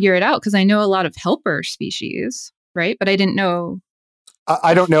figure it out because I know a lot of helper species, right? But I didn't know.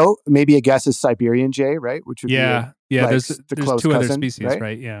 I don't know. Maybe a guess is Siberian jay, right? Which would be there's close two cousin, other species,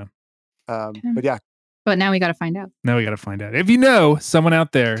 right? Yeah. But yeah. But now we got to find out. If you know, someone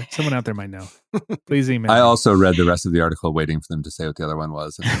out there might know. Please email. I also read the rest of the article waiting for them to say what the other one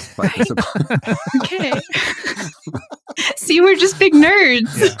was. And it was quite disappointing. Okay. See, we're just big nerds.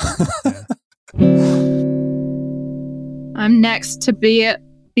 Yeah. I'm next to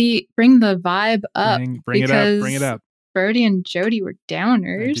bring the vibe up. Bring it up. Birdie and Jody were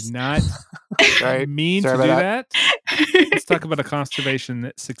downers. I did not mean to do that. Let's talk about a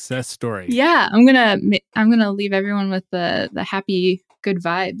conservation success story. Yeah, I'm gonna leave everyone with the happy, good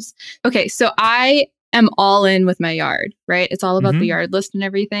vibes. Okay, so I am all in with my yard, right? It's all about the yard list and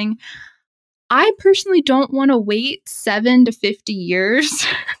everything. I personally don't want to wait 7 to 50 years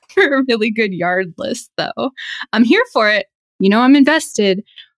for a really good yard list, though. I'm here for it. I'm invested,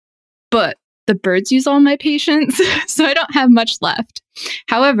 but the birds use all my patience, so I don't have much left.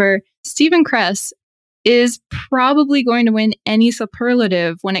 However, Stephen Kress is probably going to win any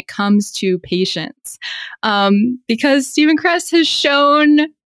superlative when it comes to patience, because Stephen Kress has shown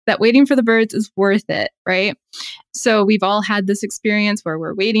that waiting for the birds is worth it, right? So we've all had this experience where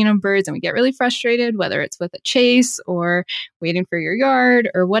we're waiting on birds and we get really frustrated, whether it's with a chase or waiting for your yard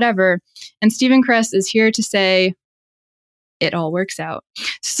or whatever. And Stephen Kress is here to say, it all works out.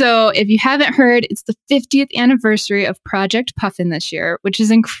 So if you haven't heard, it's the 50th anniversary of Project Puffin this year, which is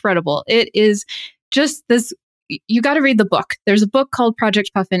incredible. It is just this, you got to read the book. There's a book called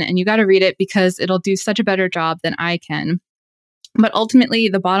Project Puffin, and you got to read it because it'll do such a better job than I can. But ultimately,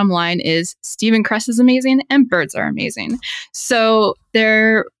 the bottom line is Stephen Kress is amazing and birds are amazing. So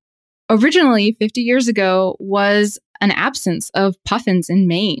there originally, 50 years ago, was an absence of puffins in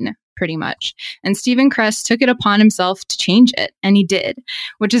Maine, pretty much. And Stephen Kress took it upon himself to change it, and he did,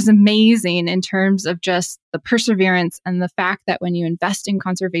 which is amazing in terms of just the perseverance and the fact that when you invest in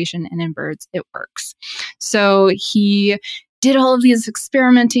conservation and in birds, it works. So he did all of these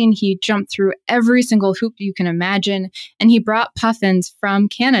experimenting. He jumped through every single hoop you can imagine, and he brought puffins from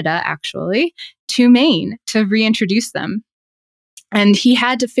Canada, actually, to Maine to reintroduce them. And he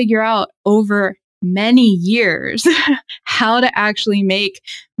had to figure out over many years how to actually make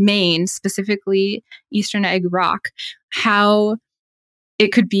Maine, specifically Eastern Egg Rock, how it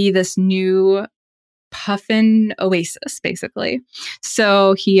could be this new puffin oasis, basically.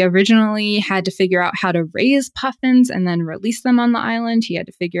 So he originally had to figure out how to raise puffins and then release them on the island. He had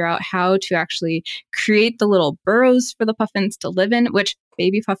to figure out how to actually create the little burrows for the puffins to live in, which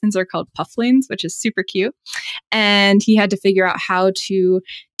baby puffins are called pufflings, which is super cute. And he had to figure out how to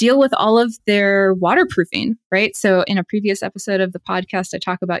deal with all of their waterproofing, right? So in a previous episode of the podcast, I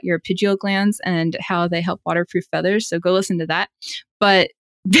talk about your pygial glands and how they help waterproof feathers. So go listen to that. But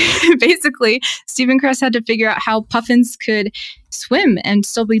basically, Stephen Kress had to figure out how puffins could swim and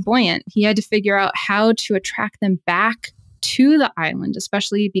still be buoyant. He had to figure out how to attract them back to the island,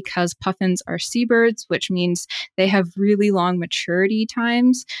 especially because puffins are seabirds, which means they have really long maturity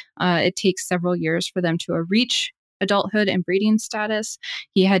times. It takes several years for them to reach adulthood and breeding status.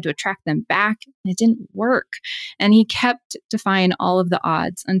 He had to attract them back, and it didn't work. And he kept defying all of the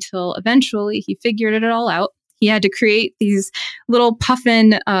odds until eventually he figured it all out. He had to create these little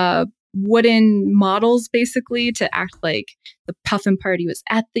puffin wooden models, basically, to act like the puffin party was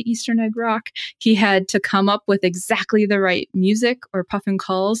at the Eastern Egg Rock. He had to come up with exactly the right music or puffin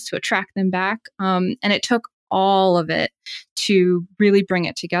calls to attract them back. And it took all of it to really bring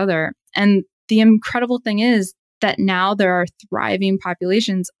it together. And the incredible thing is that now there are thriving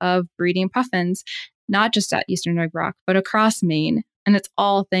populations of breeding puffins, not just at Eastern Egg Rock, but across Maine. And it's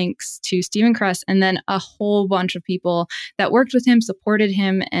all thanks to Stephen Kress and then a whole bunch of people that worked with him, supported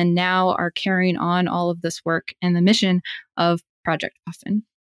him, and now are carrying on all of this work and the mission of Project Puffin.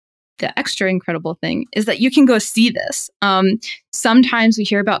 The extra incredible thing is that you can go see this. Sometimes we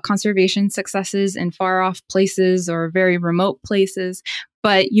hear about conservation successes in far off places or very remote places,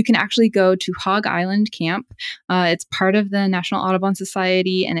 but you can actually go to Hog Island Camp. It's part of the National Audubon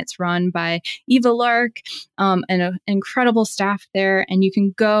Society, and it's run by Eva Lark and an incredible staff there. And you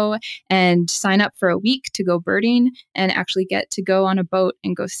can go and sign up for a week to go birding and actually get to go on a boat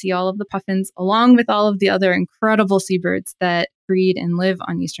and go see all of the puffins, along with all of the other incredible seabirds that breed and live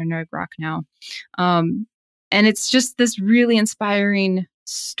on Eastern Egg Rock now. And it's just this really inspiring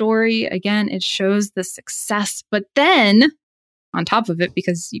story. Again, it shows the success, but then on top of it,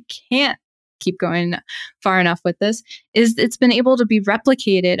 because you can't keep going far enough with this, is it's been able to be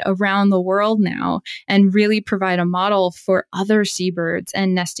replicated around the world now and really provide a model for other seabirds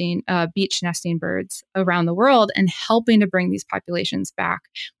and beach nesting birds around the world, and helping to bring these populations back,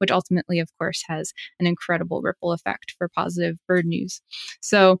 which ultimately, of course, has an incredible ripple effect for positive bird news.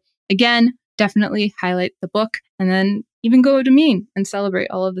 So again, definitely highlight the book, and then even go to Maine and celebrate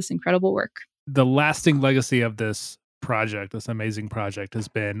all of this incredible work. The lasting legacy of this amazing project, has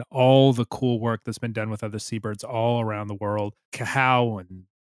been all the cool work that's been done with other seabirds all around the world. Cahao and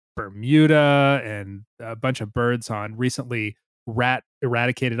Bermuda and a bunch of birds on recently rat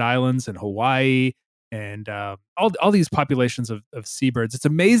eradicated islands in Hawaii, and all these populations of seabirds. It's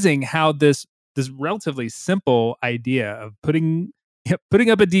amazing how this relatively simple idea of putting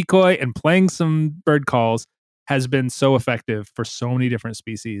up a decoy and playing some bird calls has been so effective for so many different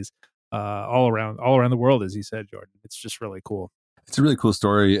species all around the world, as you said, Jordan. It's just really cool. It's a really cool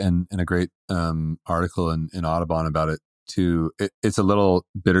story and a great article in Audubon about it too. It's a little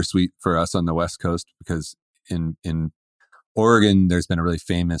bittersweet for us on the West Coast because in Oregon, there's been a really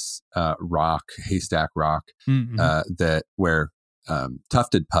famous rock, Haystack Rock, that where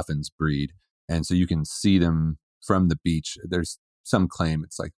tufted puffins breed. And so you can see them from the beach. There's some claim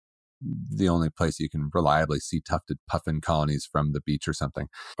it's like the only place you can reliably see tufted puffin colonies from the beach or something,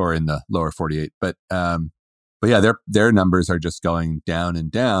 or in the lower 48. But yeah, their numbers are just going down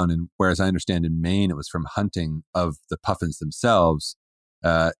and down. And whereas I understand in Maine, it was from hunting of the puffins themselves.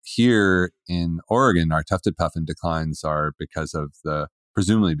 Here in Oregon, our tufted puffin declines are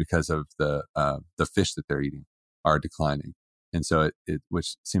presumably because of the fish that they're eating are declining. And so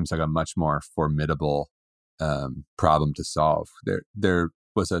which seems like a much more formidable problem to solve. There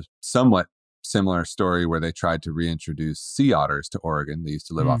was a somewhat similar story where they tried to reintroduce sea otters to Oregon. They used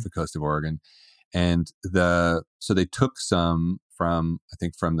to live off the coast of Oregon. And so they took some from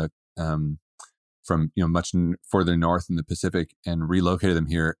much further north in the Pacific and relocated them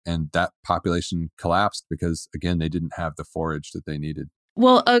here. And that population collapsed because, again, they didn't have the forage that they needed.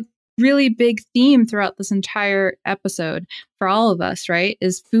 Well, a really big theme throughout this entire episode for all of us, right,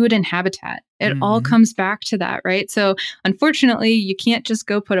 is food and habitat. It all comes back to that, right? So unfortunately, you can't just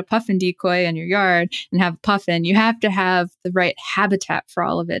go put a puffin decoy in your yard and have a puffin. You have to have the right habitat for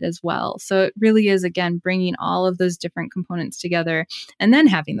all of it as well. So it really is, again, bringing all of those different components together and then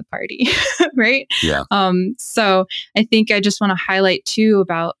having the party, right? Yeah. So I think I just want to highlight too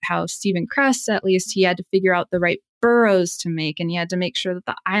about how Stephen Kress, at least, he had to figure out the right burrows to make, and he had to make sure that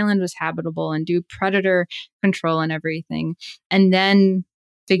the island was habitable and do predator control and everything, and then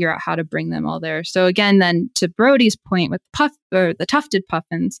figure out how to bring them all there. So again, then to Brody's point with the tufted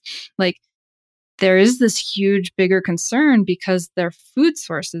puffins, like there is this huge, bigger concern because their food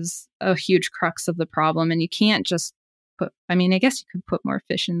source is a huge crux of the problem, and you can't just I guess you could put more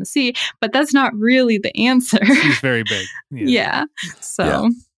fish in the sea, but that's not really the answer. It's very big. Yeah. So. Yeah.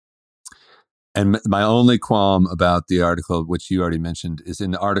 And my only qualm about the article, which you already mentioned, is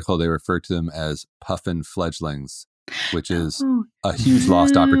in the article they refer to them as puffin fledglings, which is a huge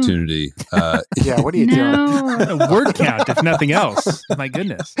lost opportunity. Yeah, what are you doing? A word count, if nothing else. My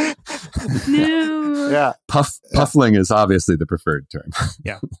goodness. No. Yeah. Puffling is obviously the preferred term.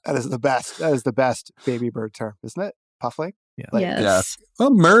 Yeah. That is the best. That is the best baby bird term, isn't it? Puffling? Yeah. Yes. Yeah.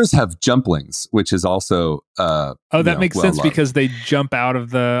 Well, murres have jumplings, which is also that makes sense because they jump out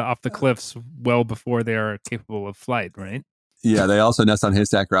of off the cliffs well before they are capable of flight, right? Yeah, they also nest on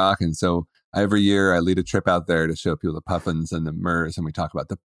Haystack Rock, and so every year I lead a trip out there to show people the puffins and the murres, and we talk about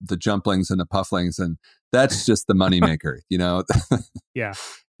the jumplings and the pufflings, and that's just the moneymaker, Yeah.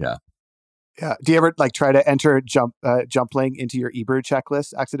 Yeah. Yeah. Do you ever try to enter jumpling into your eBird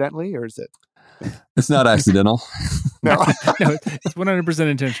checklist accidentally, or is it? It's not accidental. No. No, it's 100%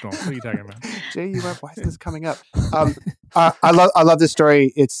 intentional. What are you talking about? Jay, why is this coming up? I love this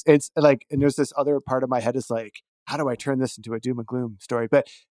story. It's like, and there's this other part of my head is like, how do I turn this into a doom and gloom story? But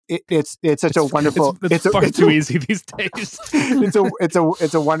it's such a wonderful. It's far too easy these days.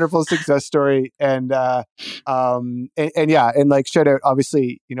 It's a wonderful success story, and yeah, and like shout out.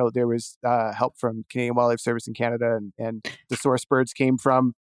 Obviously, there was help from Canadian Wildlife Service in Canada, and the source birds came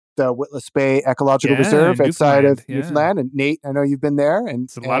from the Witless Bay Ecological Reserve outside of Newfoundland. And Nate, I know you've been there, and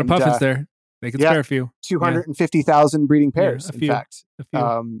it's a lot of puffins there. They can spare a few. 250,000 breeding pairs. A few. In fact,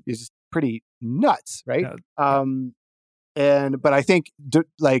 it's just pretty nuts, right? But I think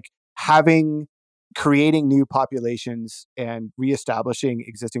creating new populations and reestablishing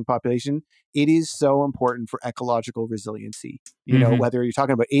existing population, it is so important for ecological resiliency. Whether you're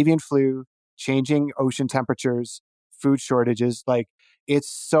talking about avian flu, changing ocean temperatures, food shortages,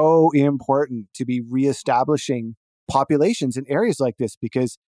 it's so important to be reestablishing populations in areas like this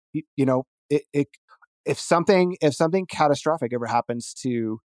because, if something catastrophic ever happens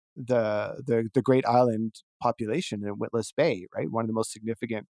to the Great Island population in Witless Bay, right, one of the most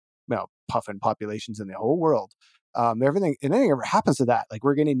significant puffin populations in the whole world, anything ever happens to that,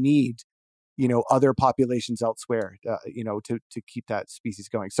 we're going to need other populations elsewhere, to keep that species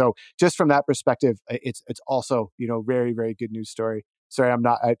going. So just from that perspective, it's also very, very good news story. Sorry, I'm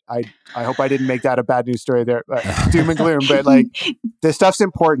not. I hope I didn't make that a bad news story there, doom and gloom. But this stuff's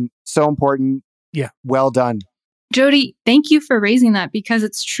important, so important. Yeah, well done. Jody, thank you for raising that because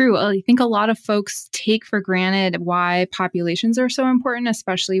it's true. I think a lot of folks take for granted why populations are so important,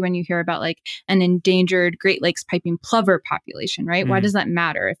 especially when you hear about like an endangered Great Lakes piping plover population, right? Why does that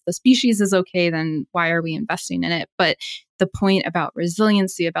matter? If the species is okay, then why are we investing in it? But the point about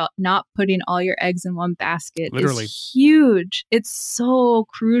resiliency, about not putting all your eggs in one basket is huge. It's so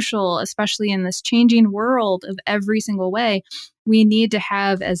crucial, especially in this changing world of every single way. We need to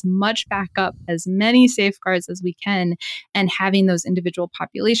have as much backup, as many safeguards as we can, and having those individual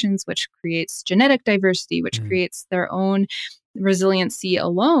populations, which creates genetic diversity, which creates their own resiliency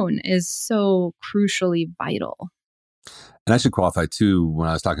alone, is so crucially vital. And I should qualify too, when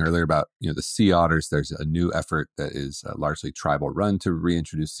I was talking earlier about, the sea otters, there's a new effort that is largely tribal run to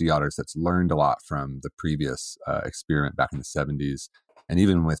reintroduce sea otters that's learned a lot from the previous experiment back in the 70s. And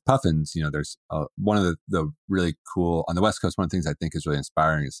even with puffins, there's one of the really cool, on the West Coast, one of the things I think is really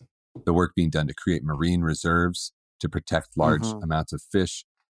inspiring is the work being done to create marine reserves to protect large amounts of fish.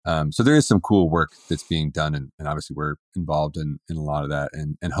 So there is some cool work that's being done. And obviously we're involved in a lot of that.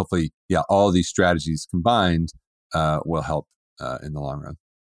 And hopefully, all of these strategies combined will help in the long run.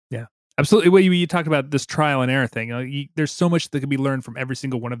 Yeah, absolutely. Well, you talked about this trial and error thing. There's so much that can be learned from every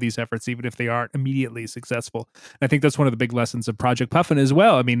single one of these efforts, even if they aren't immediately successful. And I think that's one of the big lessons of Project Puffin as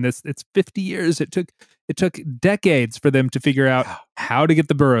well. I mean, it's 50 years. It took decades for them to figure out how to get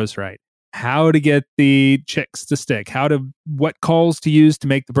the burrows right, how to get the chicks to stick, what calls to use to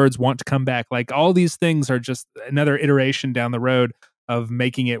make the birds want to come back. Like all these things are just another iteration down the road of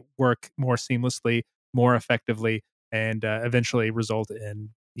making it work more seamlessly, more effectively, and eventually result in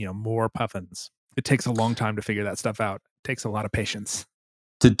more puffins. It takes a long time to figure that stuff out. It takes a lot of patience.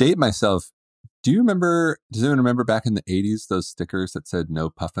 To date myself, does anyone remember back in the 80s those stickers that said "No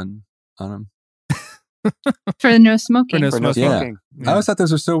Puffin" on them? For no smoking. For no smoking. Yeah. I always thought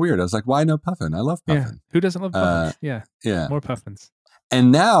those were so weird. I was like, why no puffin? I love puffin. Yeah. Who doesn't love puffins? Yeah. More puffins.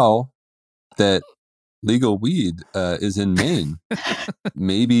 And now that legal weed is in Maine,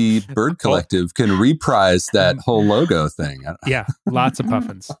 maybe Bird Collective can reprise that whole logo thing. Yeah, lots of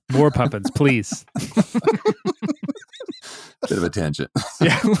puffins. More puffins, please. Bit of a tangent.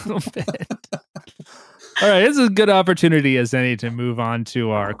 Yeah, a little bit. All right, this is a good opportunity as any to move on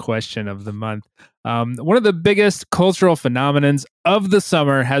to our question of the month. One of the biggest cultural phenomenons of the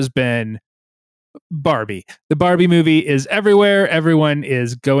summer has been Barbie. The Barbie movie is everywhere. Everyone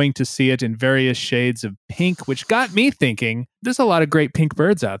is going to see it in various shades of pink, which got me thinking there's a lot of great pink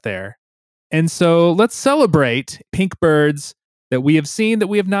birds out there. And so let's celebrate pink birds that we have seen, that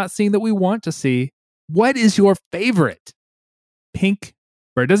we have not seen, that we want to see. What is your favorite pink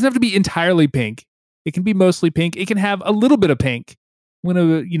bird? It doesn't have to be entirely pink. It can be mostly pink. It can have a little bit of pink. I'm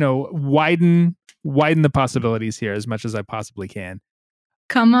going to, widen the possibilities here as much as I possibly can.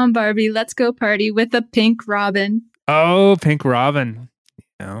 Come on, Barbie, let's go party with a pink robin. Oh, pink robin.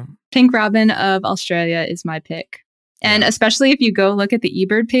 Pink robin of Australia is my pick. And especially if you go look at the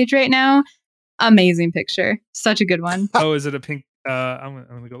eBird page right now, amazing picture. Such a good one. Oh, is it a pink? I'm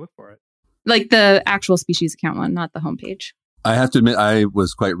going to go look for it. Like the actual species account one, not the homepage. I have to admit, I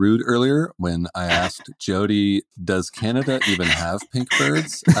was quite rude earlier when I asked Jody, does Canada even have pink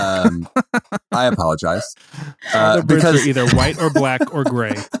birds? I apologize. The birds are either white or black or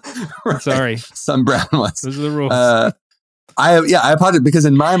gray. Right. Sorry. Some brown ones. Those are the rules. I apologize because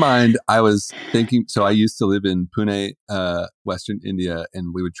in my mind, I was thinking, so I used to live in Pune, Western India,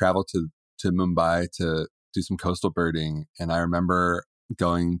 and we would travel to Mumbai to do some coastal birding. And I remember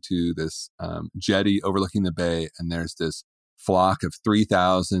going to this jetty overlooking the bay, and there's this flock of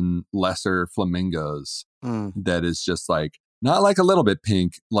 3,000 lesser flamingos that is just like, not like a little bit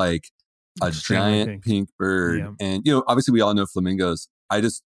pink, like a giant pink bird. Yeah. And, obviously we all know flamingos. I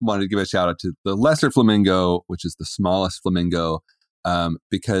just wanted to give a shout out to the lesser flamingo, which is the smallest flamingo,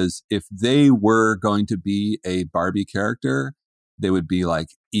 because if they were going to be a Barbie character, they would be like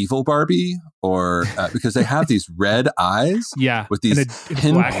evil Barbie, or because they have these red eyes with these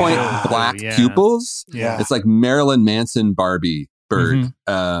pinpoint black pupils. Yeah. It's like Marilyn Manson Barbie bird.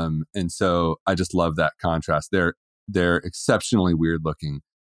 And so I just love that contrast. They're exceptionally weird looking,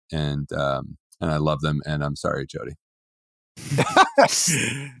 and I love them. And I'm sorry, Jody.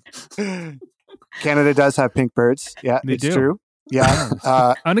 Canada does have pink birds. Yeah, it's true.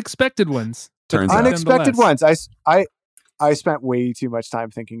 Yeah. Unexpected ones. Unexpected ones. I spent way too much time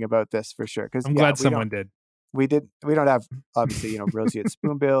thinking about this for sure. Because I'm glad someone did. We don't have, obviously, roseate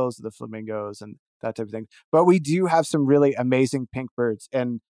spoonbills, the flamingos, and that type of thing. But we do have some really amazing pink birds.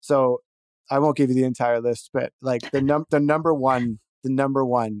 And so I won't give you the entire list, but like the number one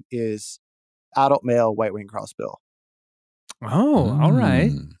is adult male white-winged crossbill. Oh, all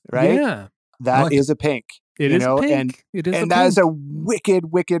right. Right? Yeah. That is a pink. It is pink. And that is a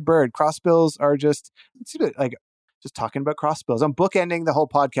wicked, wicked bird. Crossbills are just talking about crossbills. I'm bookending the whole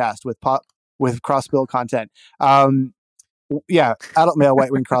podcast with crossbill content. Adult male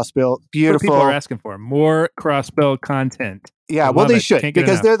white-winged crossbill, beautiful. People are asking for more crossbill content. Yeah, well, they should,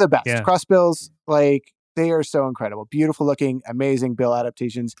 because they're the best. Yeah. Crossbills, they are so incredible. Beautiful looking, amazing bill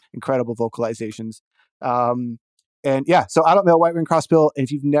adaptations, incredible vocalizations. So adult male white-winged crossbill, and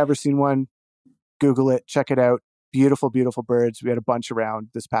if you've never seen one, Google it, check it out. Beautiful, beautiful birds. We had a bunch around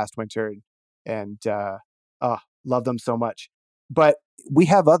this past winter, and love them so much. But we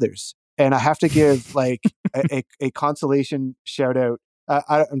have others, and I have to give a consolation shout out.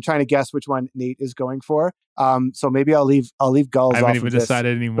 I'm trying to guess which one Nate is going for. So maybe I'll leave gulls. I haven't even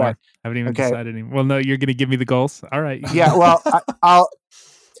decided anymore. Well, no, you're going to give me the gulls. All right. Yeah. Well,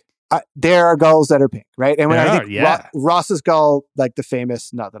 there are gulls that are pink, right? And when I think Ross's gull, the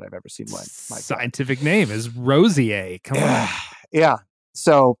famous, not that I've ever seen one. Scientific name is Rosier. Come on. Yeah.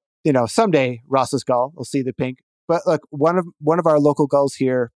 So, someday Ross's gull will see the pink. But look, one of our local gulls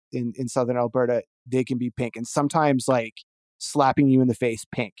here in southern Alberta, they can be pink, and sometimes slapping you in the face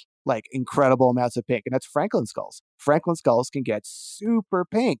pink, incredible amounts of pink. And that's Franklin skulls. Franklin skulls can get super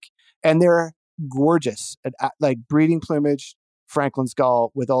pink, and they're gorgeous. Breeding plumage, Franklin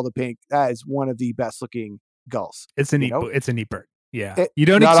skull with all the pink, that is one of the best looking gulls. It's a neat bird. Yeah. You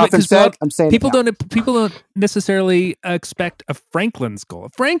don't expect, I'm saying people don't necessarily expect a Franklin skull,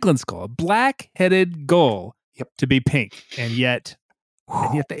 a black-headed gull to be pink, and yet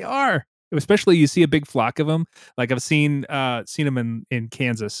they are. Especially you see a big flock of them. I've seen them in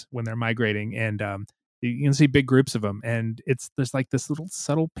Kansas when they're migrating, and you can see big groups of them, and there's this little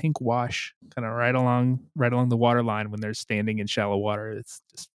subtle pink wash kind of right along the water line when they're standing in shallow water. It's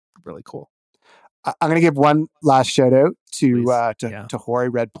just really cool. I'm going to give one last shout out to hoary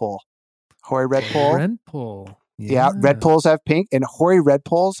redpoll. Hoary redpoll. Redpoll. Yeah, redpolls have pink, and hoary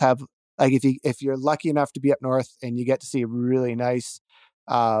redpolls have if you're lucky enough to be up north and you get to see a really nice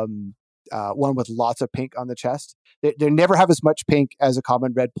one with lots of pink on the chest. They never have as much pink as a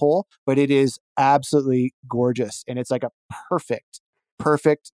common redpoll, but it is absolutely gorgeous, and it's a perfect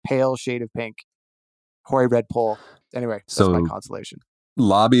pale shade of pink. Hoary redpoll. Anyway, that's my consolation.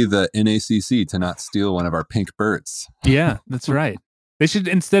 Lobby the NACC to not steal one of our pink birds. Yeah, that's right. They should,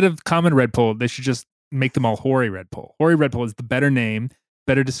 instead of common redpoll, they should just make them all hoary redpoll. Hoary redpoll is the better name,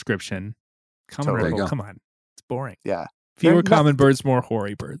 better description. Common redpoll, come on. It's boring. Yeah. Fewer common birds, more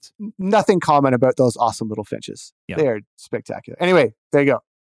hoary birds. Nothing common about those awesome little finches. Yeah. They are spectacular. Anyway, there you go.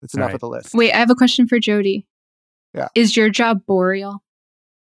 That's enough of the list. Wait, I have a question for Jody. Yeah. Is your job boreal?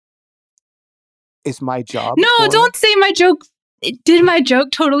 Is my job boreal? Don't say my joke. Did my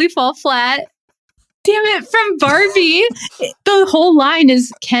joke totally fall flat? Damn it, from Barbie. The whole line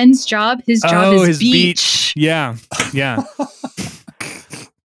is Ken's job. His job is his beach. Yeah.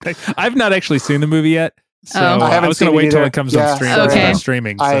 I've not actually seen the movie yet. So I was going to wait till it comes on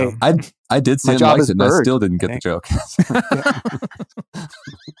streaming. So. I did say liked it, and I still didn't get the joke.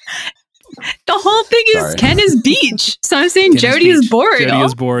 The whole thing is Ken is beach. So I'm saying Jody is boreal. Jody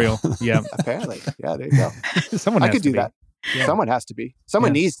is boreal. Yeah. Apparently. Yeah, there you go. Someone has to do that. Yeah. Someone has to be.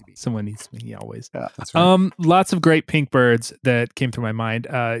 Someone needs to be. Someone needs to be. Yeah, always. Yeah, that's right. Lots of great pink birds that came through my mind.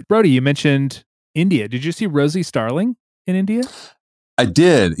 Brody, you mentioned India. Did you see Rosie Starling in India? I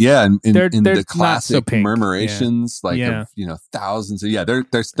did, yeah. In they're the classic murmurations, of thousands.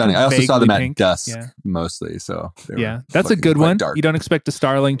 They're stunning. I also saw them at dusk mostly. So that's a good one. Dark. You don't expect a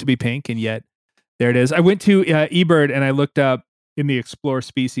starling to be pink, and yet there it is. I went to eBird and I looked up in the Explore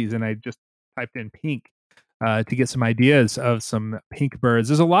species, and I just typed in pink to get some ideas of some pink birds.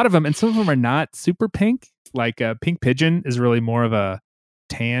 There's a lot of them, and some of them are not super pink. Like pink pigeon is really more of a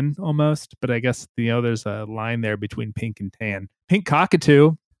tan almost, but I guess there's a line there between pink and tan. Pink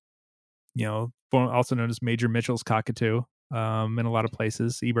cockatoo, also known as Major Mitchell's cockatoo, in a lot of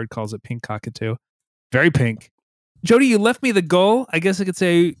places. eBird calls it pink cockatoo. Very pink. Jody, you left me the gull. I guess I could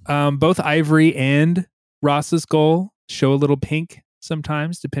say both Ivory and Ross's gull show a little pink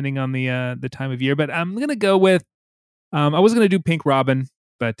sometimes, depending on the time of year. But I'm gonna go with I was gonna do pink robin,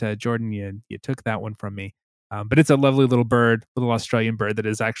 but Jordan, you took that one from me. But it's a lovely little bird, little Australian bird that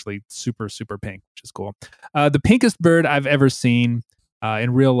is actually super, super pink, which is cool. The pinkest bird I've ever seen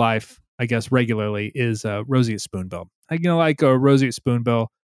in real life, I guess regularly, is roseate spoonbill. Like a roseate spoonbill,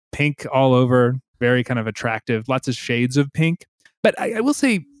 pink all over, very kind of attractive, lots of shades of pink. But I will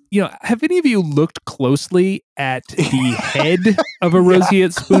say, have any of you looked closely at the head of a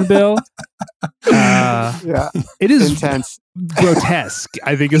roseate spoonbill? Yeah, it is intense, grotesque.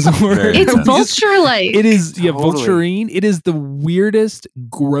 I think is the word. It's vulture-like. It is, vulturine. It is the weirdest,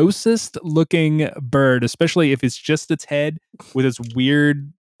 grossest looking bird, especially if it's just its head with its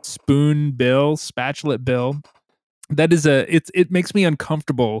weird spoon bill, spatulate bill. That is it makes me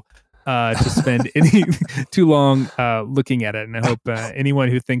uncomfortable to spend any too long looking at it. And I hope anyone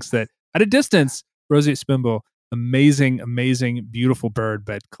who thinks that at a distance, roseate spoonbill, amazing, beautiful bird,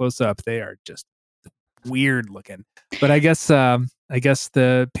 but close up, they are just weird looking. But I guess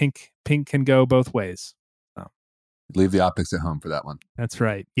the pink can go both ways. Leave the optics at home for that one. That's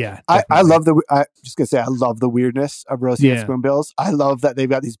right. Yeah. I love I love the weirdness of roseate spoonbills. I love that they've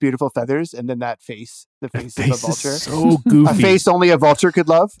got these beautiful feathers and then the face of a vulture. Is so goofy. A face only a vulture could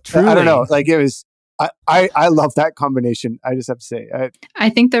love. Truly. I don't know. Like it was, I love that combination. I just have to say. I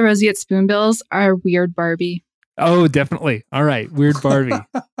think the roseate spoonbills are weird Barbie. Oh, definitely. All right. Weird Barbie.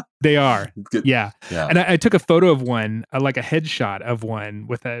 They are. Yeah. And I took a photo of one, like a headshot of one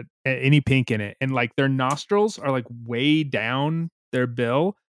with any pink in it. And like their nostrils are like way down their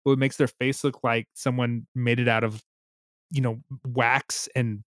bill, what makes their face look like someone made it out of, wax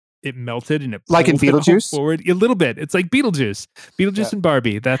and it melted and it like in Beetlejuice forward a little bit. It's like Beetlejuice and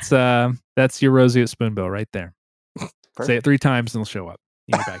Barbie. That's your roseate spoonbill right there. Perfect. Say it 3 times and it'll show up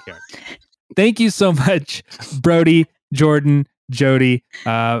in your backyard. Thank you so much, Brody, Jordan, Jody,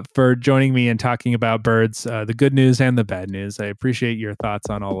 for joining me and talking about birds, the good news and the bad news. I appreciate your thoughts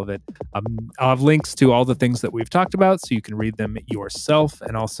on all of it. I'll have links to all the things that we've talked about so you can read them yourself,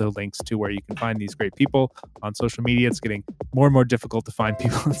 and also links to where you can find these great people on social media. It's getting more and more difficult to find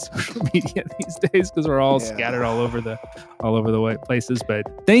people on social media these days because we're all scattered all over the places. But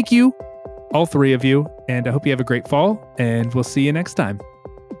thank you, all 3 of you, and I hope you have a great fall, and we'll see you next time.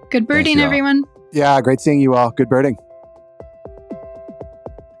 Good birding, everyone. Yeah, great seeing you all. Good birding.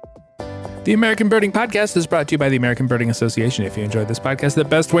 The American Birding Podcast is brought to you by the American Birding Association. If you enjoyed this podcast, the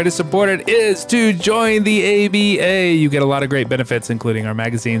best way to support it is to join the ABA. You get a lot of great benefits, including our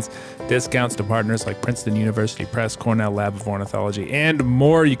magazines, discounts to partners like Princeton University Press, Cornell Lab of Ornithology, and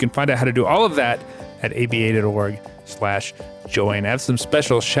more. You can find out how to do all of that at aba.org/join. I have some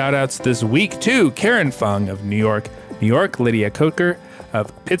special shout outs this week to Karen Fung of New York, Lydia Coker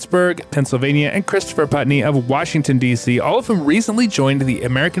of Pittsburgh, Pennsylvania, and Christopher Putney of Washington, D.C., all of whom recently joined the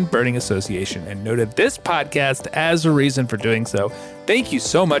American Birding Association and noted this podcast as a reason for doing so. Thank you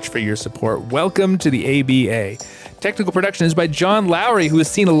so much for your support. Welcome to the ABA. Technical production is by John Lowry, who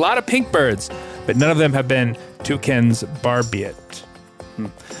has seen a lot of pink birds, but none of them have been Toucan's Barbiet.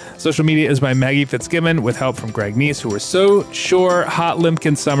 Social media is by Maggie Fitzgibbon with help from Greg Neese, who were so sure Hot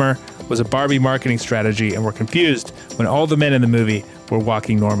Limpkin Summer was a Barbie marketing strategy and were confused when all the men in the movie were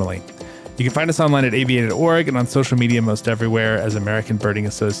walking normally. You can find us online at aba.org and on social media most everywhere as American Birding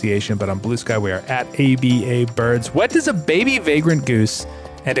Association, but on Blue Sky we are at ABA Birds. What does a baby vagrant goose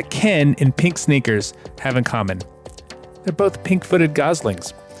and a Ken in pink sneakers have in common? They're both pink-footed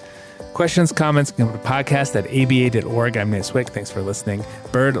goslings. Questions, comments, come to podcast at aba.org. I'm Nate Swick. Thanks for listening.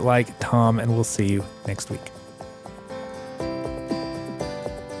 Bird like Tom, and we'll see you next week.